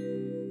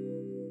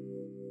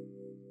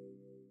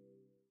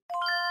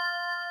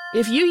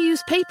 If you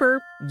use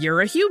paper,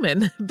 you're a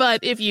human.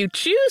 But if you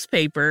choose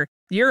paper,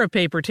 you're a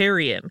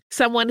papertarian,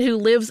 someone who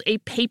lives a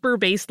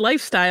paper-based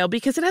lifestyle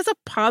because it has a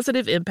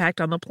positive impact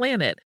on the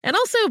planet. And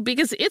also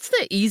because it's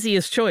the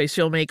easiest choice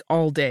you'll make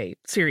all day,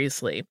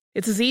 seriously.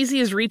 It's as easy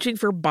as reaching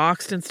for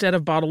boxed instead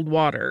of bottled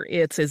water.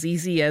 It's as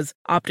easy as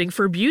opting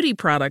for beauty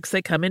products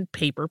that come in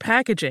paper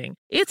packaging.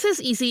 It's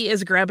as easy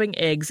as grabbing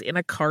eggs in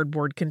a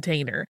cardboard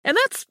container. And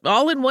that's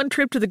all in one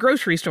trip to the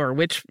grocery store,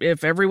 which,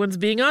 if everyone's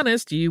being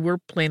honest, you were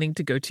planning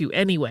to go to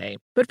anyway.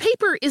 But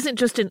paper isn't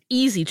just an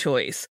easy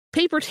choice.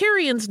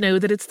 Papertarians know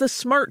that it's the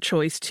smart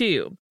choice,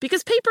 too.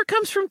 Because paper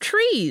comes from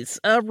trees,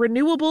 a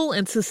renewable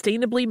and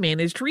sustainably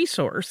managed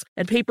resource.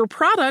 And paper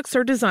products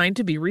are designed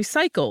to be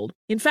recycled.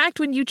 In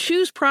fact, when you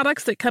choose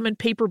products that come in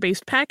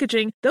paper-based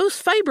packaging, those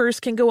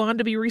fibers can go on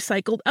to be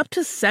recycled up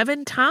to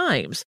 7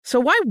 times. So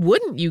why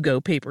wouldn't you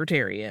go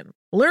papertarian?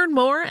 Learn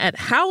more at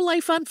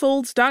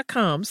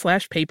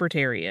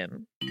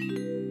howlifeunfolds.com/papertarian.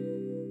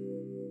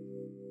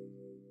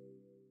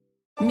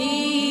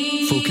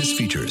 Focus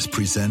Features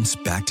presents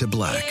Back to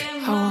Black.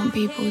 I want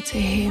people to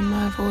hear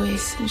my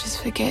voice and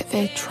just forget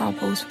their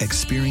troubles.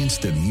 Experience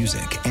the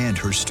music and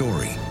her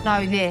story.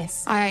 Know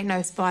this, I ain't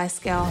no Spice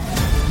Girl.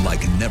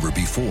 Like never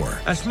before.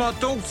 That's my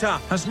daughter.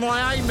 That's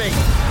my Amy.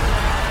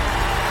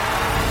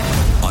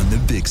 On the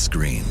big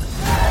screen.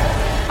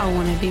 I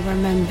want to be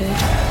remembered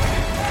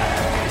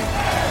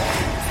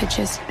for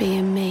just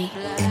being me.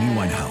 Amy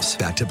Winehouse,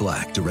 Back to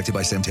Black, directed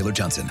by Sam Taylor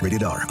Johnson.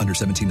 Rated R, under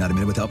 17, not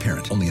admitted without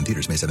parent. Only in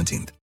theaters May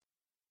 17th.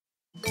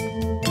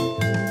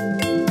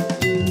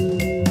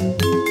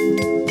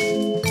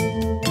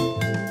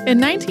 In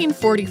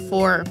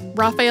 1944,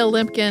 Raphael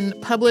Lemkin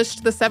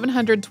published the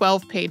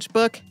 712-page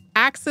book,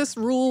 Axis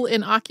Rule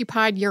in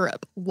Occupied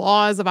Europe,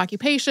 Laws of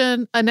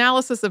Occupation,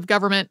 Analysis of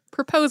Government,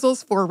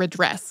 Proposals for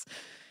Redress.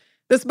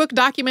 This book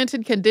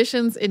documented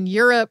conditions in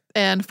Europe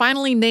and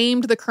finally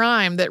named the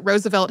crime that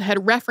Roosevelt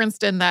had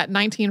referenced in that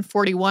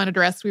 1941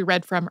 address we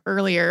read from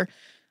earlier.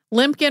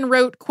 Lemkin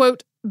wrote,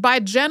 quote, "By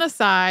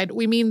genocide,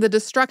 we mean the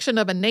destruction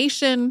of a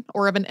nation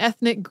or of an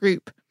ethnic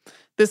group.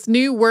 This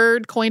new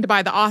word, coined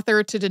by the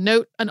author to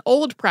denote an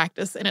old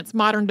practice in its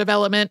modern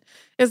development,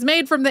 is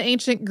made from the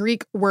ancient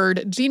Greek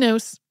word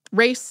genos,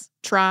 race,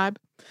 tribe,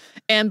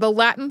 and the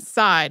Latin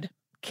side,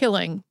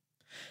 killing."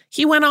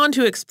 He went on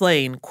to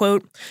explain,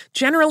 quote,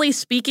 "Generally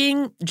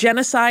speaking,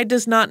 genocide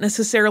does not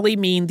necessarily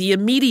mean the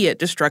immediate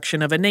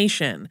destruction of a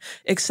nation,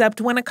 except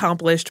when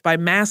accomplished by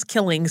mass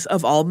killings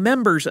of all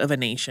members of a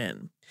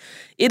nation.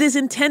 It is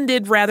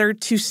intended rather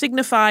to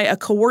signify a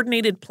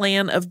coordinated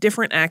plan of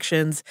different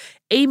actions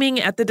aiming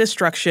at the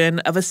destruction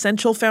of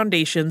essential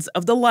foundations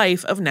of the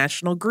life of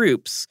national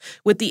groups,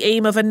 with the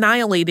aim of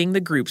annihilating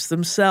the groups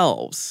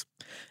themselves.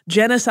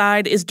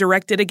 Genocide is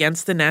directed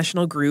against the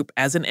national group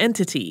as an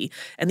entity,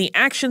 and the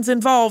actions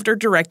involved are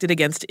directed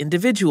against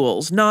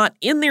individuals, not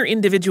in their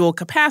individual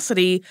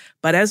capacity,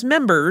 but as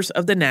members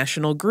of the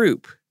national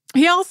group."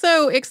 He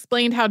also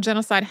explained how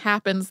genocide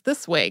happens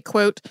this way,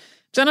 quote,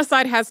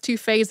 "Genocide has two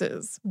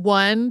phases.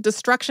 One,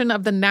 destruction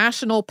of the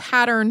national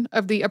pattern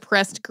of the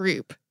oppressed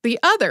group. The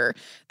other,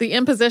 the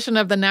imposition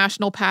of the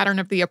national pattern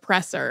of the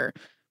oppressor.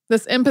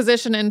 This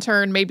imposition, in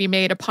turn, may be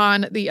made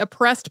upon the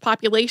oppressed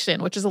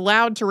population, which is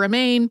allowed to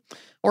remain,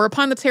 or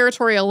upon the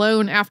territory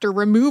alone after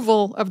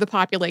removal of the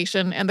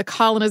population and the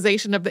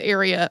colonization of the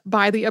area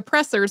by the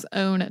oppressor's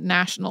own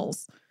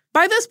nationals."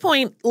 By this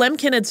point,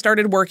 Lemkin had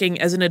started working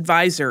as an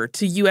advisor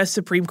to U.S.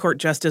 Supreme Court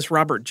Justice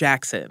Robert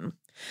Jackson.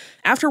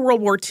 After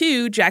World War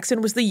II,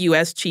 Jackson was the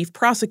U.S. chief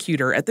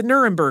prosecutor at the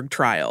Nuremberg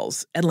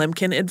trials, and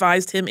Lemkin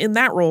advised him in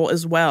that role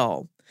as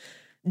well.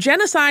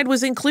 Genocide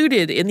was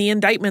included in the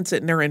indictments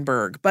at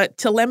Nuremberg, but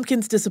to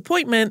Lemkin's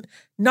disappointment,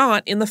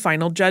 not in the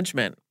final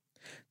judgment.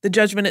 The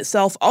judgment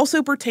itself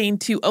also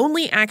pertained to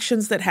only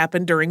actions that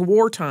happened during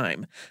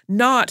wartime,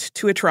 not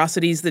to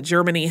atrocities that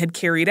Germany had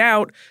carried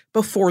out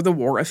before the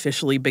war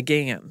officially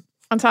began.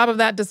 On top of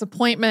that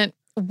disappointment,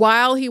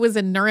 while he was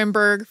in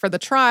Nuremberg for the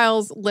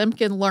trials,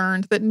 Lemkin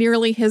learned that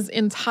nearly his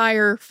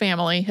entire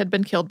family had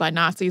been killed by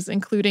Nazis,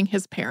 including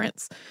his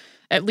parents.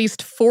 At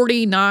least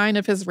 49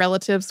 of his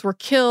relatives were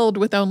killed,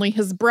 with only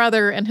his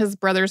brother and his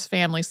brother's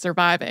family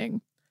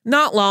surviving.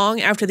 Not long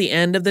after the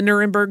end of the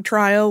Nuremberg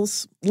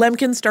trials,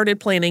 Lemkin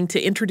started planning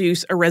to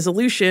introduce a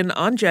resolution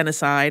on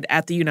genocide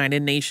at the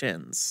United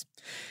Nations.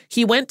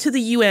 He went to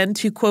the UN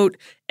to, quote,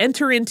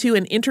 "enter into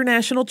an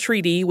international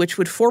treaty which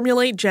would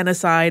formulate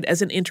genocide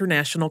as an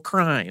international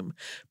crime,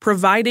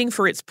 providing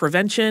for its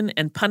prevention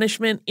and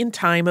punishment in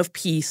time of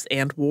peace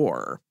and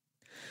war."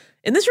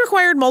 And this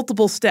required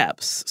multiple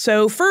steps.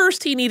 So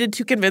first, he needed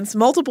to convince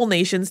multiple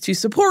nations to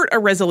support a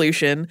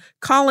resolution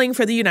calling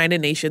for the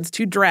United Nations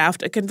to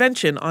draft a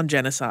convention on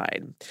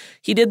genocide.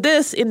 He did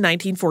this in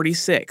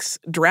 1946,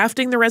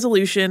 drafting the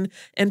resolution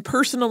and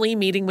personally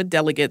meeting with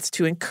delegates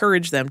to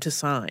encourage them to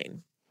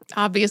sign.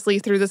 Obviously,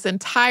 through this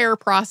entire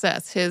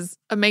process, his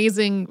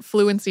amazing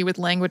fluency with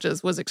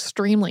languages was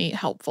extremely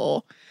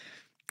helpful.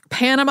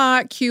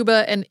 Panama,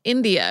 Cuba, and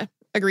India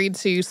agreed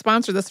to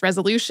sponsor this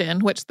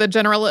resolution, which the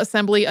General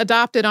Assembly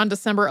adopted on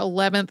December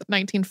 11th,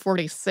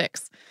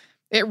 1946.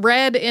 It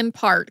read in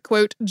part,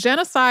 quote,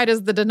 "Genocide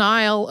is the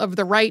denial of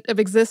the right of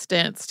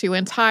existence to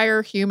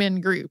entire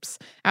human groups,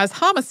 as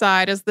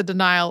homicide is the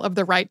denial of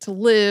the right to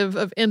live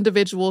of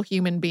individual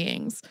human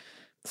beings.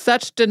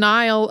 Such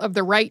denial of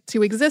the right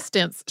to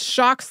existence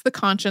shocks the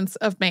conscience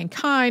of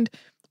mankind,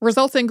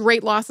 results in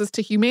great losses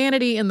to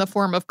humanity in the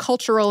form of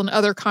cultural and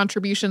other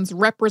contributions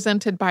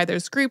represented by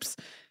those groups,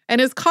 and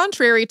is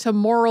contrary to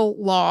moral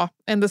law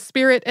and the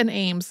spirit and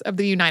aims of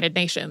the United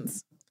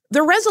Nations."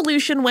 The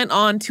resolution went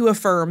on to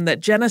affirm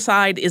that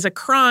genocide is a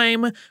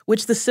crime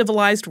which the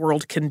civilized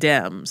world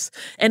condemns,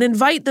 and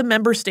invite the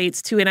member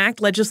states to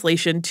enact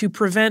legislation to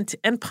prevent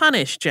and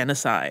punish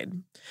genocide.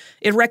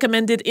 It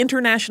recommended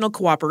international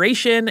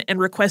cooperation and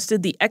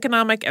requested the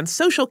Economic and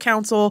Social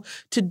Council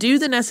to do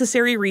the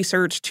necessary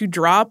research to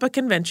draw up a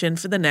convention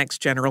for the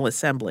next General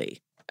Assembly.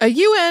 A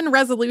UN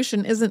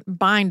resolution isn't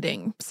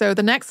binding, so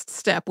the next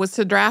step was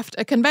to draft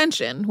a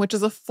convention, which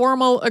is a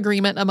formal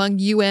agreement among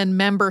UN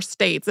member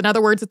states. In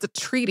other words, it's a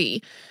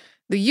treaty.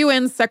 The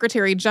UN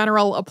Secretary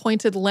General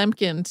appointed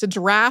Lemkin to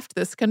draft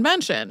this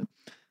convention.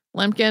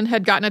 Lemkin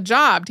had gotten a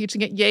job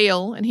teaching at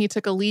Yale, and he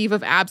took a leave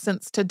of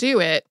absence to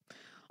do it.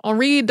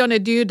 Henri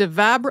Donadieu de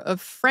Vabre of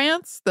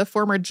France, the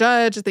former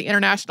judge at the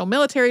International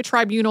Military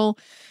Tribunal,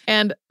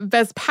 and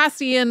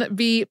Vespasian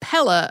V.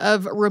 Pella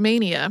of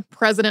Romania,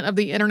 president of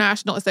the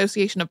International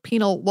Association of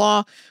Penal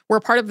Law, were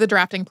part of the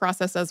drafting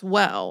process as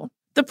well.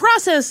 The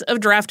process of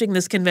drafting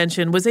this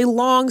convention was a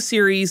long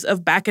series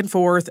of back and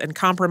forth and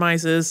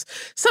compromises,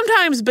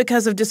 sometimes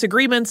because of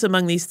disagreements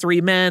among these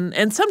three men,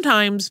 and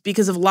sometimes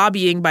because of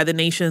lobbying by the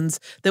nations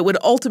that would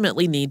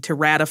ultimately need to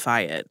ratify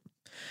it.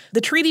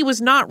 The treaty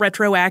was not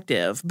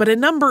retroactive, but a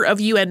number of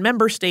UN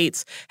member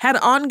states had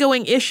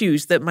ongoing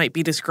issues that might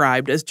be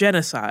described as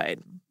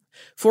genocide.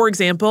 For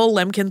example,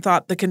 Lemkin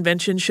thought the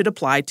convention should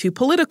apply to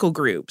political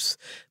groups,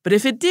 but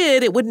if it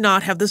did, it would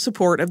not have the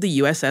support of the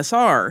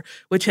USSR,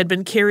 which had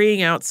been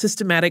carrying out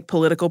systematic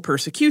political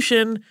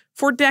persecution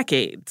for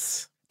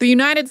decades. The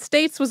United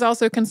States was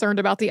also concerned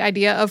about the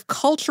idea of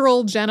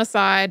cultural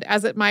genocide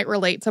as it might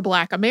relate to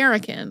Black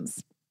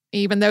Americans.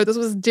 Even though this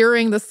was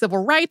during the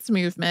civil rights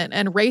movement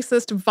and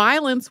racist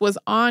violence was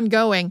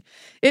ongoing,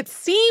 it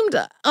seemed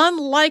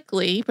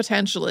unlikely,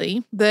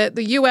 potentially, that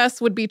the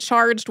U.S. would be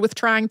charged with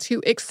trying to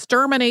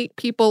exterminate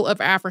people of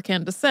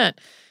African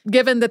descent,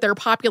 given that their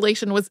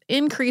population was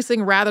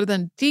increasing rather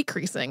than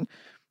decreasing.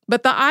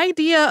 But the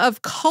idea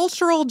of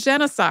cultural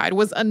genocide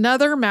was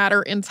another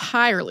matter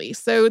entirely.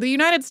 So the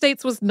United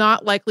States was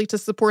not likely to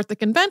support the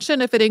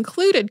convention if it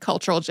included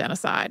cultural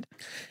genocide.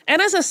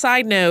 And as a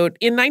side note,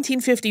 in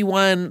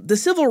 1951, the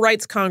Civil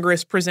Rights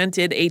Congress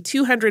presented a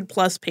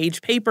 200-plus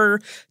page paper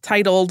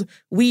titled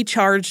 "We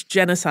Charge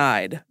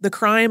Genocide, the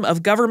Crime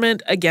of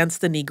Government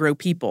Against the Negro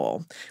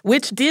People,"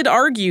 which did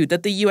argue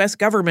that the U.S.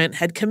 government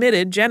had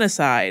committed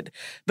genocide,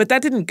 but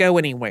that didn't go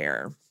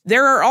anywhere.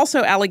 There are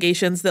also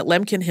allegations that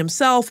Lemkin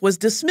himself was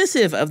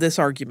dismissive of this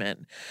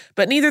argument,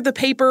 but neither the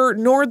paper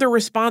nor the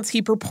response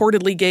he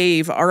purportedly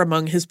gave are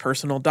among his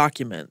personal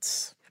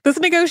documents. This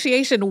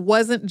negotiation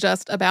wasn't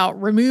just about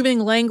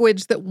removing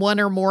language that one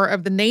or more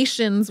of the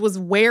nations was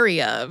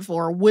wary of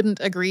or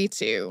wouldn't agree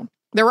to.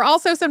 There were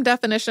also some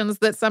definitions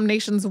that some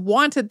nations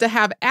wanted to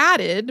have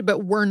added,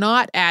 but were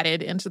not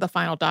added into the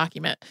final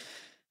document.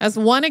 As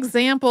one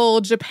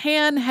example,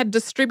 Japan had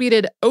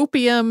distributed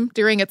opium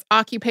during its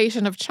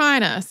occupation of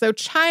China, so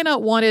China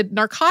wanted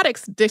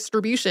narcotics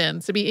distribution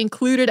to be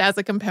included as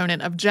a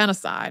component of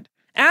genocide.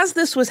 As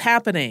this was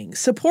happening,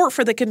 support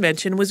for the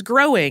convention was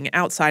growing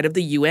outside of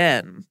the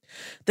UN.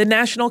 The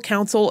National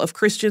Council of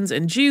Christians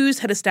and Jews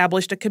had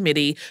established a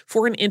committee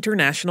for an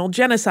international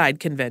genocide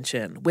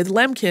convention, with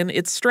Lemkin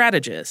its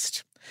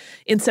strategist.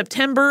 In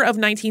September of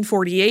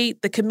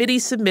 1948, the committee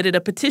submitted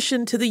a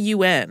petition to the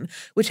UN,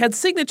 which had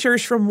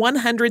signatures from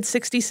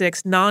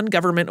 166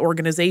 non-government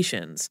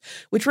organizations,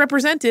 which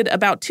represented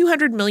about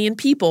 200 million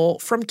people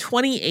from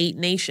 28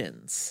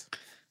 nations.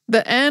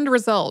 The end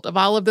result of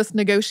all of this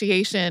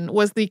negotiation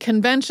was the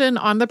Convention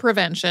on the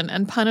Prevention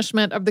and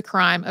Punishment of the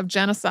Crime of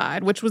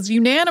Genocide, which was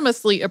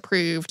unanimously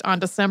approved on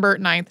December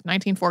 9th,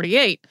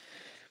 1948.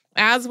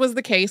 As was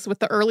the case with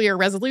the earlier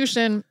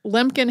resolution,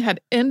 Lemkin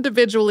had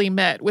individually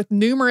met with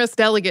numerous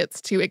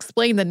delegates to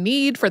explain the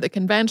need for the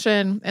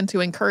convention and to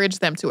encourage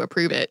them to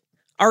approve it.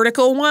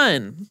 Article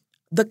 1.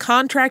 The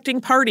contracting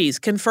parties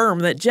confirm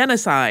that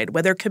genocide,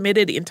 whether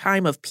committed in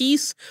time of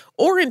peace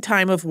or in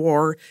time of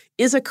war,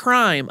 is a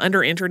crime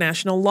under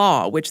international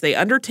law, which they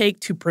undertake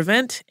to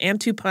prevent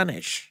and to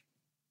punish.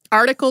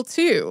 Article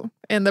 2.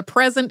 In the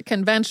present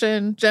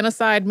convention,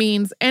 genocide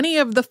means any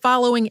of the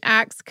following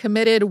acts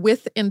committed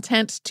with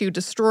intent to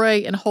destroy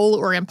in whole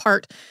or in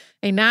part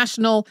a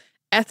national,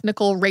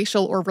 ethnical,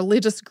 racial, or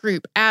religious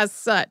group as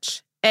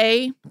such.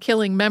 A.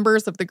 Killing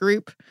members of the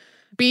group.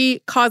 B.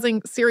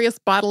 Causing serious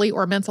bodily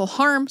or mental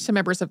harm to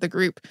members of the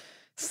group.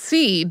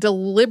 C.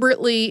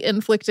 Deliberately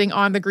inflicting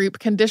on the group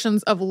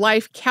conditions of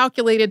life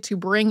calculated to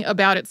bring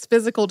about its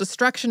physical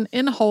destruction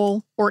in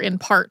whole or in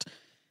part.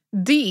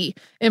 D.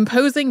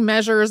 Imposing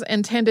measures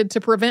intended to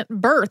prevent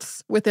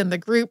births within the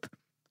group.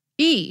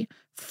 E.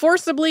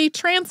 Forcibly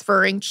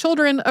transferring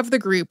children of the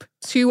group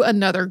to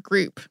another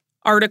group.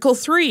 Article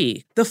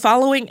 3. The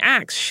following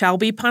acts shall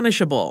be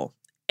punishable.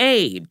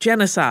 A.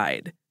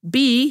 Genocide.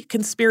 B.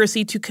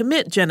 Conspiracy to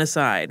commit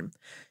genocide.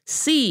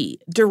 C.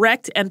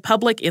 Direct and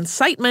public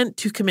incitement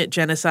to commit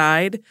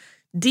genocide.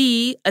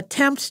 D.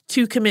 Attempt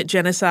to commit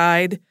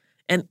genocide.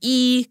 And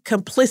E.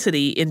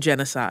 Complicity in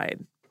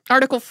genocide.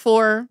 Article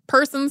 4,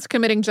 persons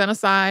committing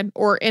genocide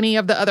or any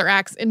of the other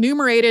acts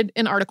enumerated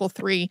in Article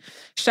 3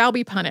 shall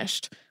be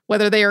punished,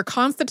 whether they are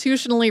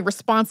constitutionally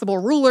responsible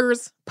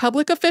rulers,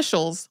 public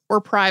officials,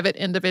 or private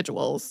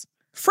individuals.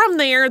 From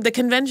there, the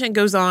convention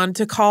goes on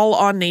to call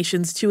on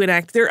nations to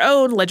enact their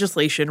own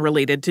legislation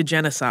related to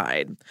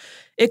genocide.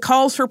 It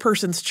calls for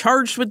persons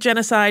charged with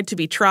genocide to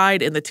be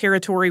tried in the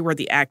territory where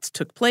the acts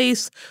took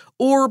place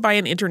or by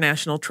an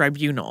international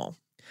tribunal.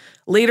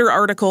 Later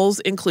articles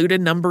include a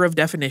number of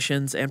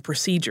definitions and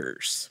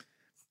procedures.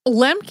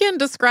 Lemkin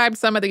described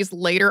some of these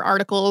later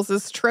articles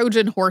as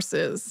Trojan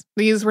horses.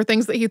 These were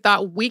things that he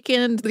thought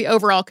weakened the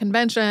overall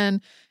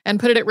convention and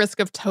put it at risk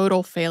of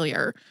total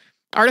failure.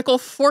 Article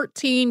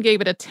 14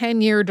 gave it a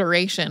 10-year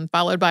duration,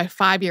 followed by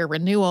 5-year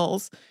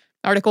renewals.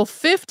 Article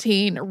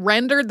 15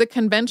 rendered the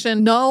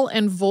convention null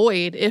and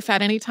void if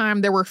at any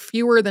time there were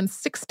fewer than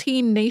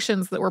 16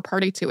 nations that were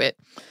party to it.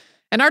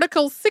 And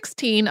Article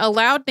 16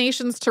 allowed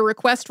nations to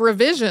request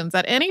revisions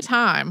at any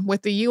time,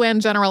 with the UN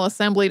General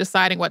Assembly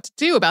deciding what to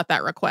do about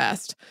that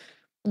request.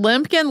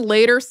 Lemkin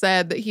later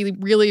said that he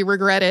really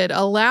regretted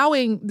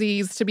allowing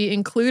these to be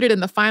included in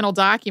the final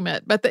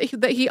document, but that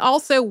he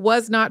also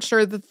was not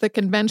sure that the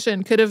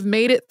convention could have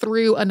made it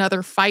through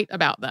another fight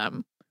about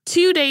them.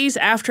 2 days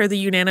after the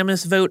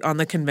unanimous vote on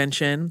the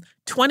convention,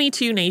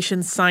 22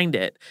 nations signed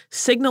it,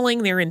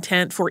 signaling their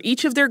intent for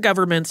each of their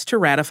governments to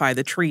ratify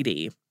the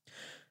treaty.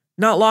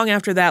 Not long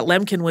after that,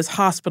 Lemkin was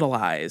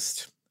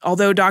hospitalized.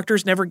 Although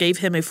doctors never gave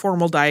him a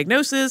formal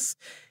diagnosis,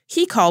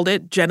 he called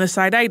it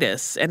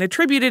genociditis and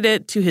attributed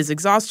it to his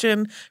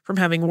exhaustion from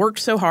having worked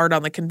so hard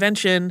on the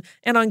convention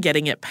and on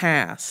getting it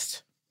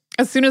passed.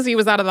 As soon as he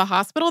was out of the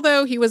hospital,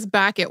 though, he was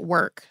back at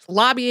work,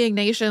 lobbying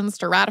nations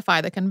to ratify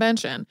the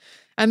convention.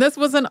 And this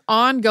was an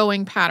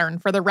ongoing pattern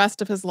for the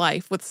rest of his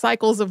life, with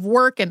cycles of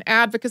work and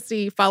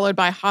advocacy followed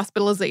by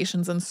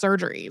hospitalizations and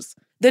surgeries.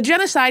 The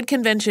Genocide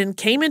Convention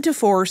came into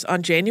force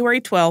on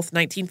January 12,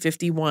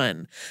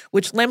 1951,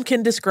 which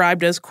Lemkin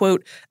described as,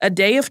 quote, a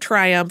day of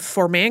triumph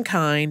for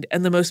mankind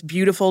and the most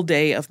beautiful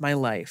day of my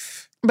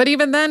life. But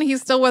even then, he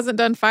still wasn't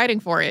done fighting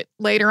for it.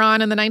 Later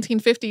on in the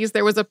 1950s,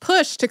 there was a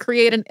push to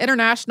create an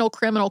international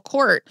criminal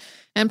court.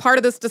 And part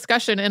of this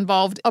discussion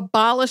involved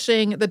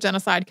abolishing the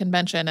Genocide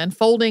Convention and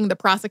folding the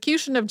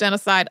prosecution of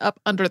genocide up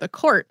under the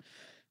court.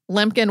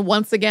 Lemkin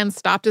once again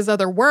stopped his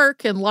other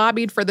work and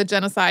lobbied for the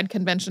Genocide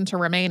Convention to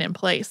remain in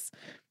place.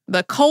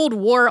 The Cold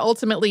War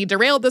ultimately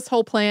derailed this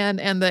whole plan,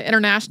 and the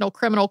International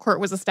Criminal Court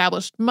was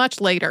established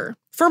much later.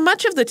 For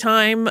much of the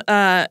time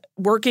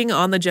working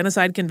on the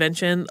Genocide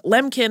Convention,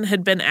 Lemkin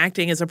had been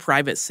acting as a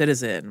private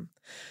citizen.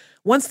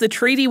 Once the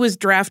treaty was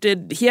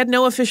drafted, he had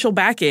no official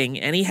backing,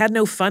 and he had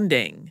no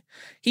funding.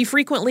 He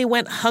frequently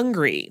went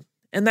hungry,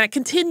 and that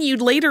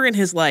continued later in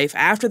his life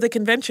after the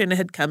convention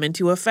had come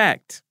into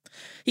effect.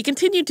 He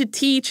continued to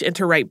teach and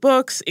to write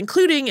books,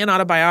 including an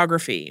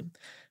autobiography.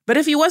 But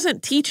if he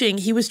wasn't teaching,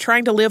 he was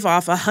trying to live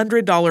off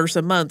 $100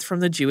 a month from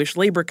the Jewish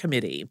Labor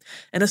Committee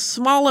and a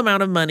small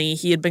amount of money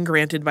he had been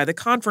granted by the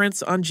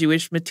Conference on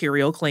Jewish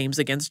Material Claims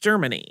Against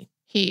Germany.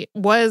 He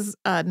was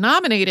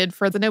nominated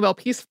for the Nobel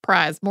Peace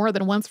Prize more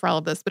than once for all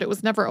of this, but it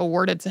was never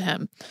awarded to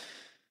him.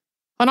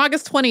 On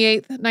August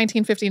 28,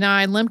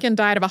 1959, Lemkin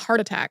died of a heart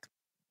attack.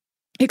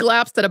 He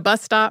collapsed at a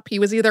bus stop. He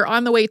was either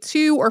on the way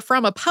to or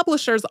from a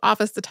publisher's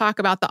office to talk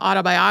about the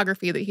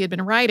autobiography that he had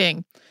been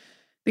writing.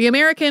 The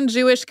American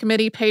Jewish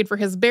Committee paid for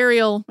his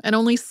burial, and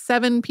only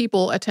 7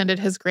 people attended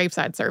his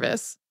graveside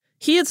service.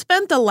 He had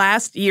spent the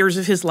last years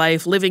of his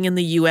life living in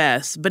the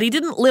U.S., but he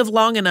didn't live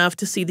long enough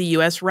to see the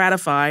U.S.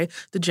 ratify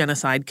the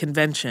Genocide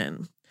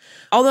Convention.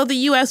 Although the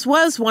U.S.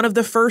 was one of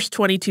the first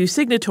 22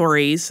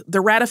 signatories, the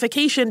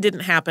ratification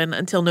didn't happen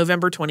until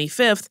November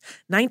 25th,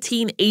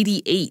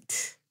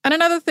 1988. And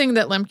another thing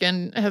that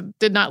Lemkin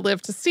did not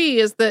live to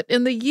see is that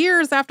in the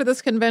years after this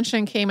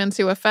convention came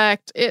into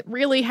effect, it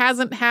really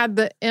hasn't had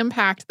the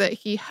impact that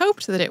he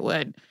hoped that it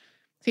would.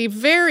 He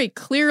very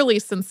clearly,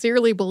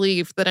 sincerely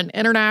believed that an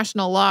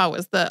international law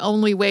was the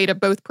only way to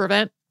both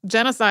prevent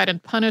genocide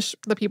and punish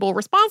the people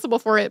responsible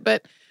for it.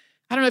 But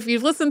I don't know if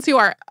you've listened to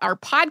our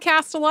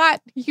podcast a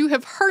lot, you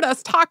have heard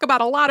us talk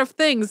about a lot of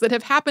things that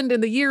have happened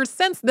in the years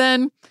since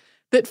then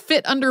that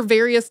fit under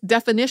various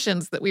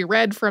definitions that we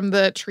read from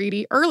the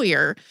treaty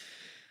earlier.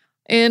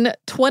 In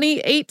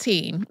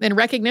 2018, in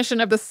recognition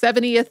of the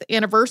 70th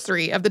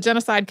anniversary of the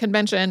Genocide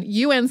Convention,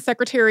 UN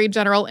Secretary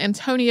General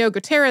Antonio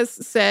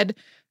Guterres said,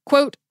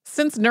 quote,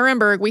 since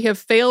Nuremberg, we have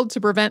failed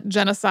to prevent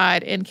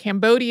genocide in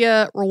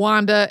Cambodia,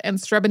 Rwanda, and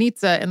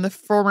Srebrenica in the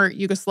former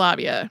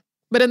Yugoslavia.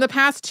 But in the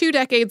past 2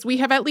 decades, we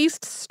have at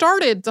least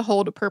started to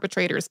hold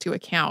perpetrators to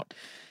account.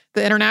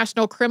 The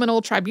International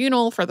Criminal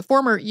Tribunal for the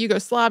former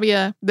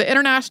Yugoslavia, the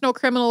International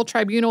Criminal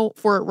Tribunal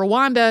for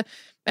Rwanda,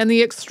 and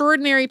the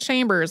Extraordinary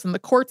Chambers in the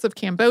courts of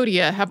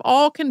Cambodia have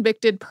all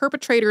convicted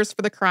perpetrators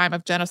for the crime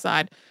of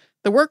genocide.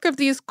 The work of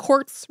these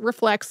courts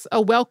reflects a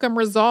welcome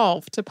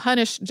resolve to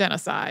punish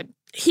genocide.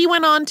 He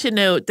went on to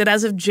note that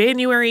as of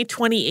January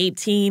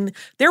 2018,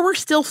 there were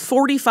still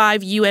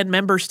 45 UN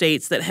member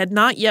states that had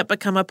not yet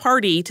become a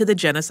party to the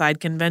Genocide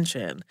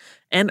Convention,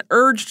 and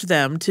urged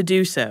them to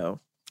do so.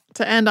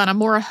 To end on a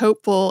more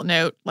hopeful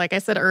note, like I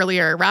said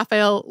earlier,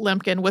 Raphael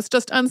Lemkin was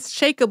just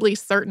unshakably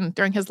certain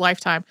during his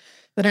lifetime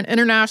that an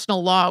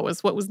international law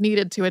was what was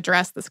needed to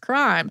address this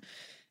crime.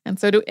 And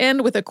so to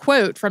end with a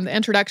quote from the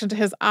introduction to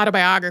his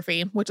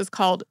autobiography, which is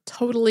called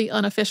Totally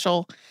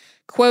Unofficial,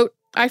 quote,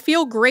 I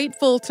feel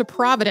grateful to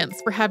Providence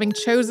for having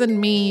chosen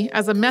me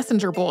as a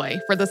messenger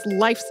boy for this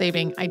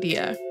life-saving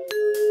idea.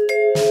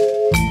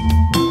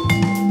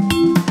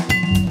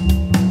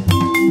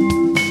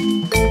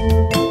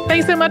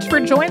 Thanks so much for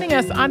joining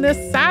us on this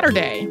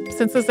Saturday.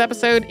 Since this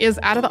episode is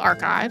out of the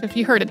archive, if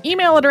you heard an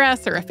email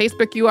address or a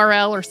Facebook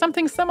URL or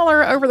something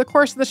similar over the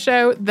course of the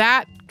show,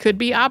 that could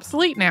be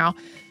obsolete now.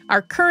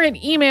 Our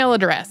current email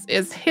address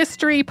is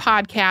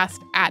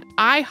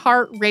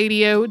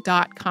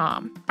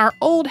historypodcast@iheartradio.com. Our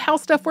old How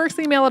Stuff Works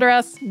email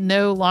address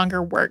no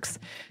longer works.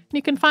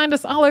 You can find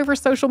us all over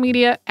social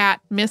media at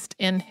Missed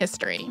in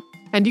History.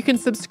 And you can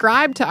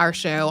subscribe to our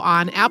show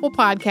on Apple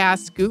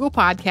Podcasts, Google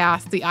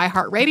Podcasts, the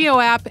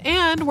iHeartRadio app,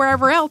 and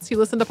wherever else you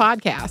listen to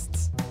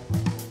podcasts.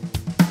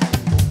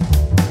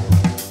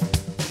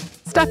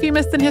 Stuff You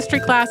Missed in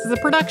History Class is a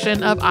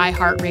production of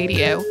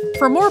iHeartRadio.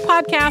 For more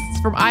podcasts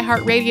from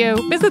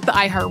iHeartRadio, visit the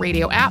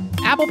iHeartRadio app,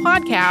 Apple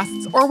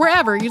Podcasts, or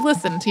wherever you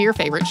listen to your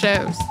favorite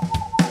shows.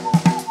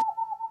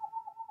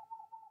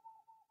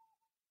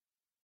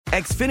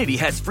 Xfinity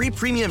has free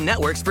premium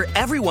networks for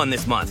everyone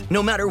this month,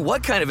 no matter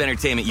what kind of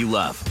entertainment you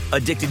love.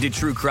 Addicted to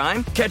true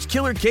crime? Catch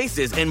killer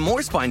cases and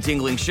more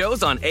spine-tingling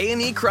shows on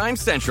A&E Crime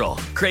Central.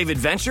 Crave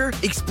adventure?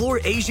 Explore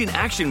Asian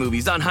action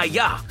movies on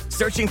Hi-YAH.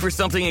 Searching for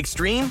something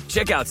extreme?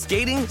 Check out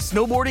skating,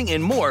 snowboarding,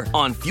 and more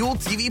on Fuel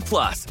TV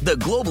Plus, the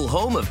global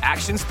home of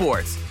action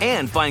sports.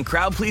 And find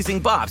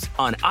crowd-pleasing bops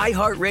on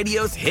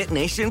iHeartRadio's Hit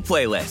Nation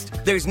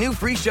playlist. There's new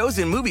free shows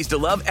and movies to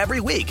love every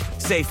week.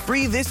 Say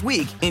free this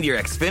week in your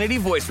Xfinity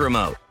voice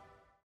remote.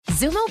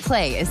 Xumo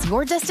Play is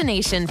your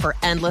destination for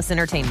endless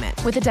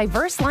entertainment. With a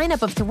diverse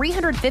lineup of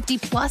 350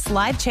 plus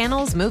live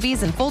channels,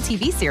 movies, and full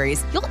TV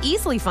series, you'll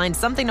easily find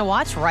something to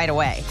watch right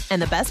away. And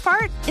the best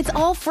part? It's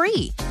all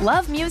free.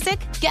 Love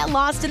music? Get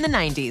lost in the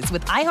 90s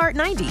with iHeart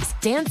 90s,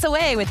 dance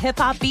away with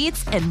hip-hop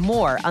beats, and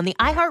more on the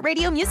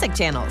iHeartRadio music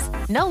channels.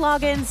 No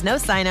logins, no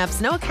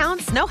signups, no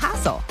accounts, no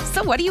hassle.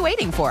 So what are you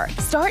waiting for?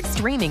 Start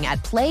streaming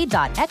at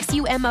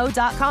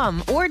play.xumo.com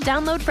or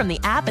download from the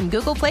app and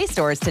Google Play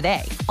stores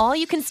today. All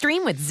you can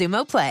stream with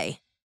Xumo Play.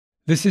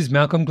 This is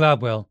Malcolm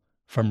Gladwell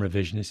from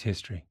Revisionist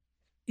History.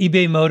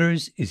 eBay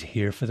Motors is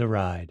here for the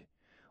ride.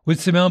 With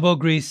some elbow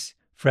grease,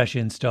 fresh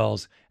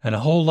installs, and a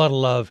whole lot of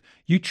love,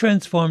 you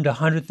transformed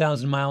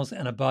 100,000 miles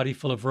and a body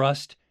full of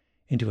rust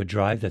into a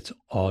drive that's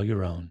all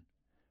your own.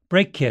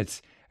 Brake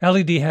kits,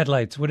 LED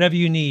headlights, whatever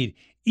you need,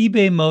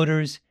 eBay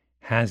Motors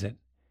has it.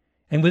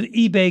 And with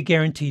eBay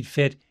Guaranteed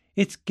Fit,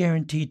 it's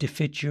guaranteed to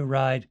fit your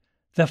ride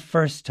the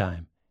first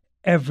time,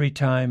 every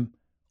time,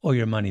 or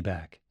your money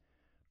back.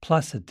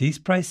 Plus, at these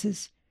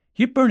prices,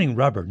 you're burning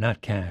rubber,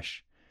 not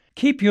cash.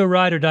 Keep your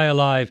ride or die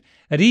alive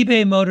at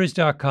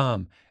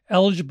ebaymotors.com.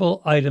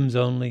 Eligible items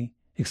only.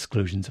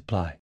 Exclusions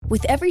apply.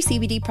 With every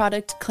CBD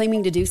product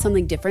claiming to do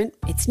something different,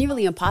 it's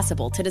nearly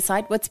impossible to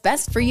decide what's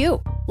best for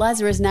you.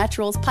 Lazarus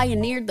Naturals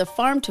pioneered the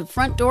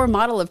farm-to-front-door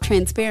model of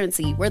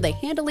transparency, where they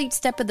handle each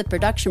step of the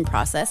production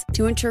process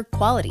to ensure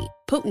quality,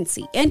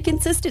 potency, and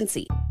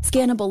consistency.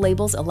 Scannable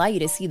labels allow you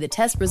to see the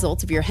test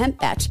results of your hemp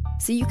batch,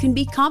 so you can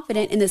be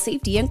confident in the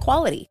safety and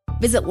quality.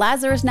 Visit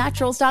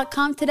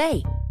LazarusNaturals.com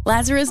today.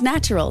 Lazarus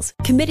Naturals,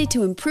 committed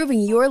to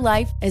improving your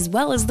life as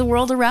well as the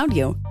world around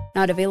you.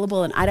 Not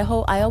available in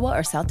Idaho, Iowa,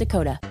 or South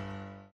Dakota.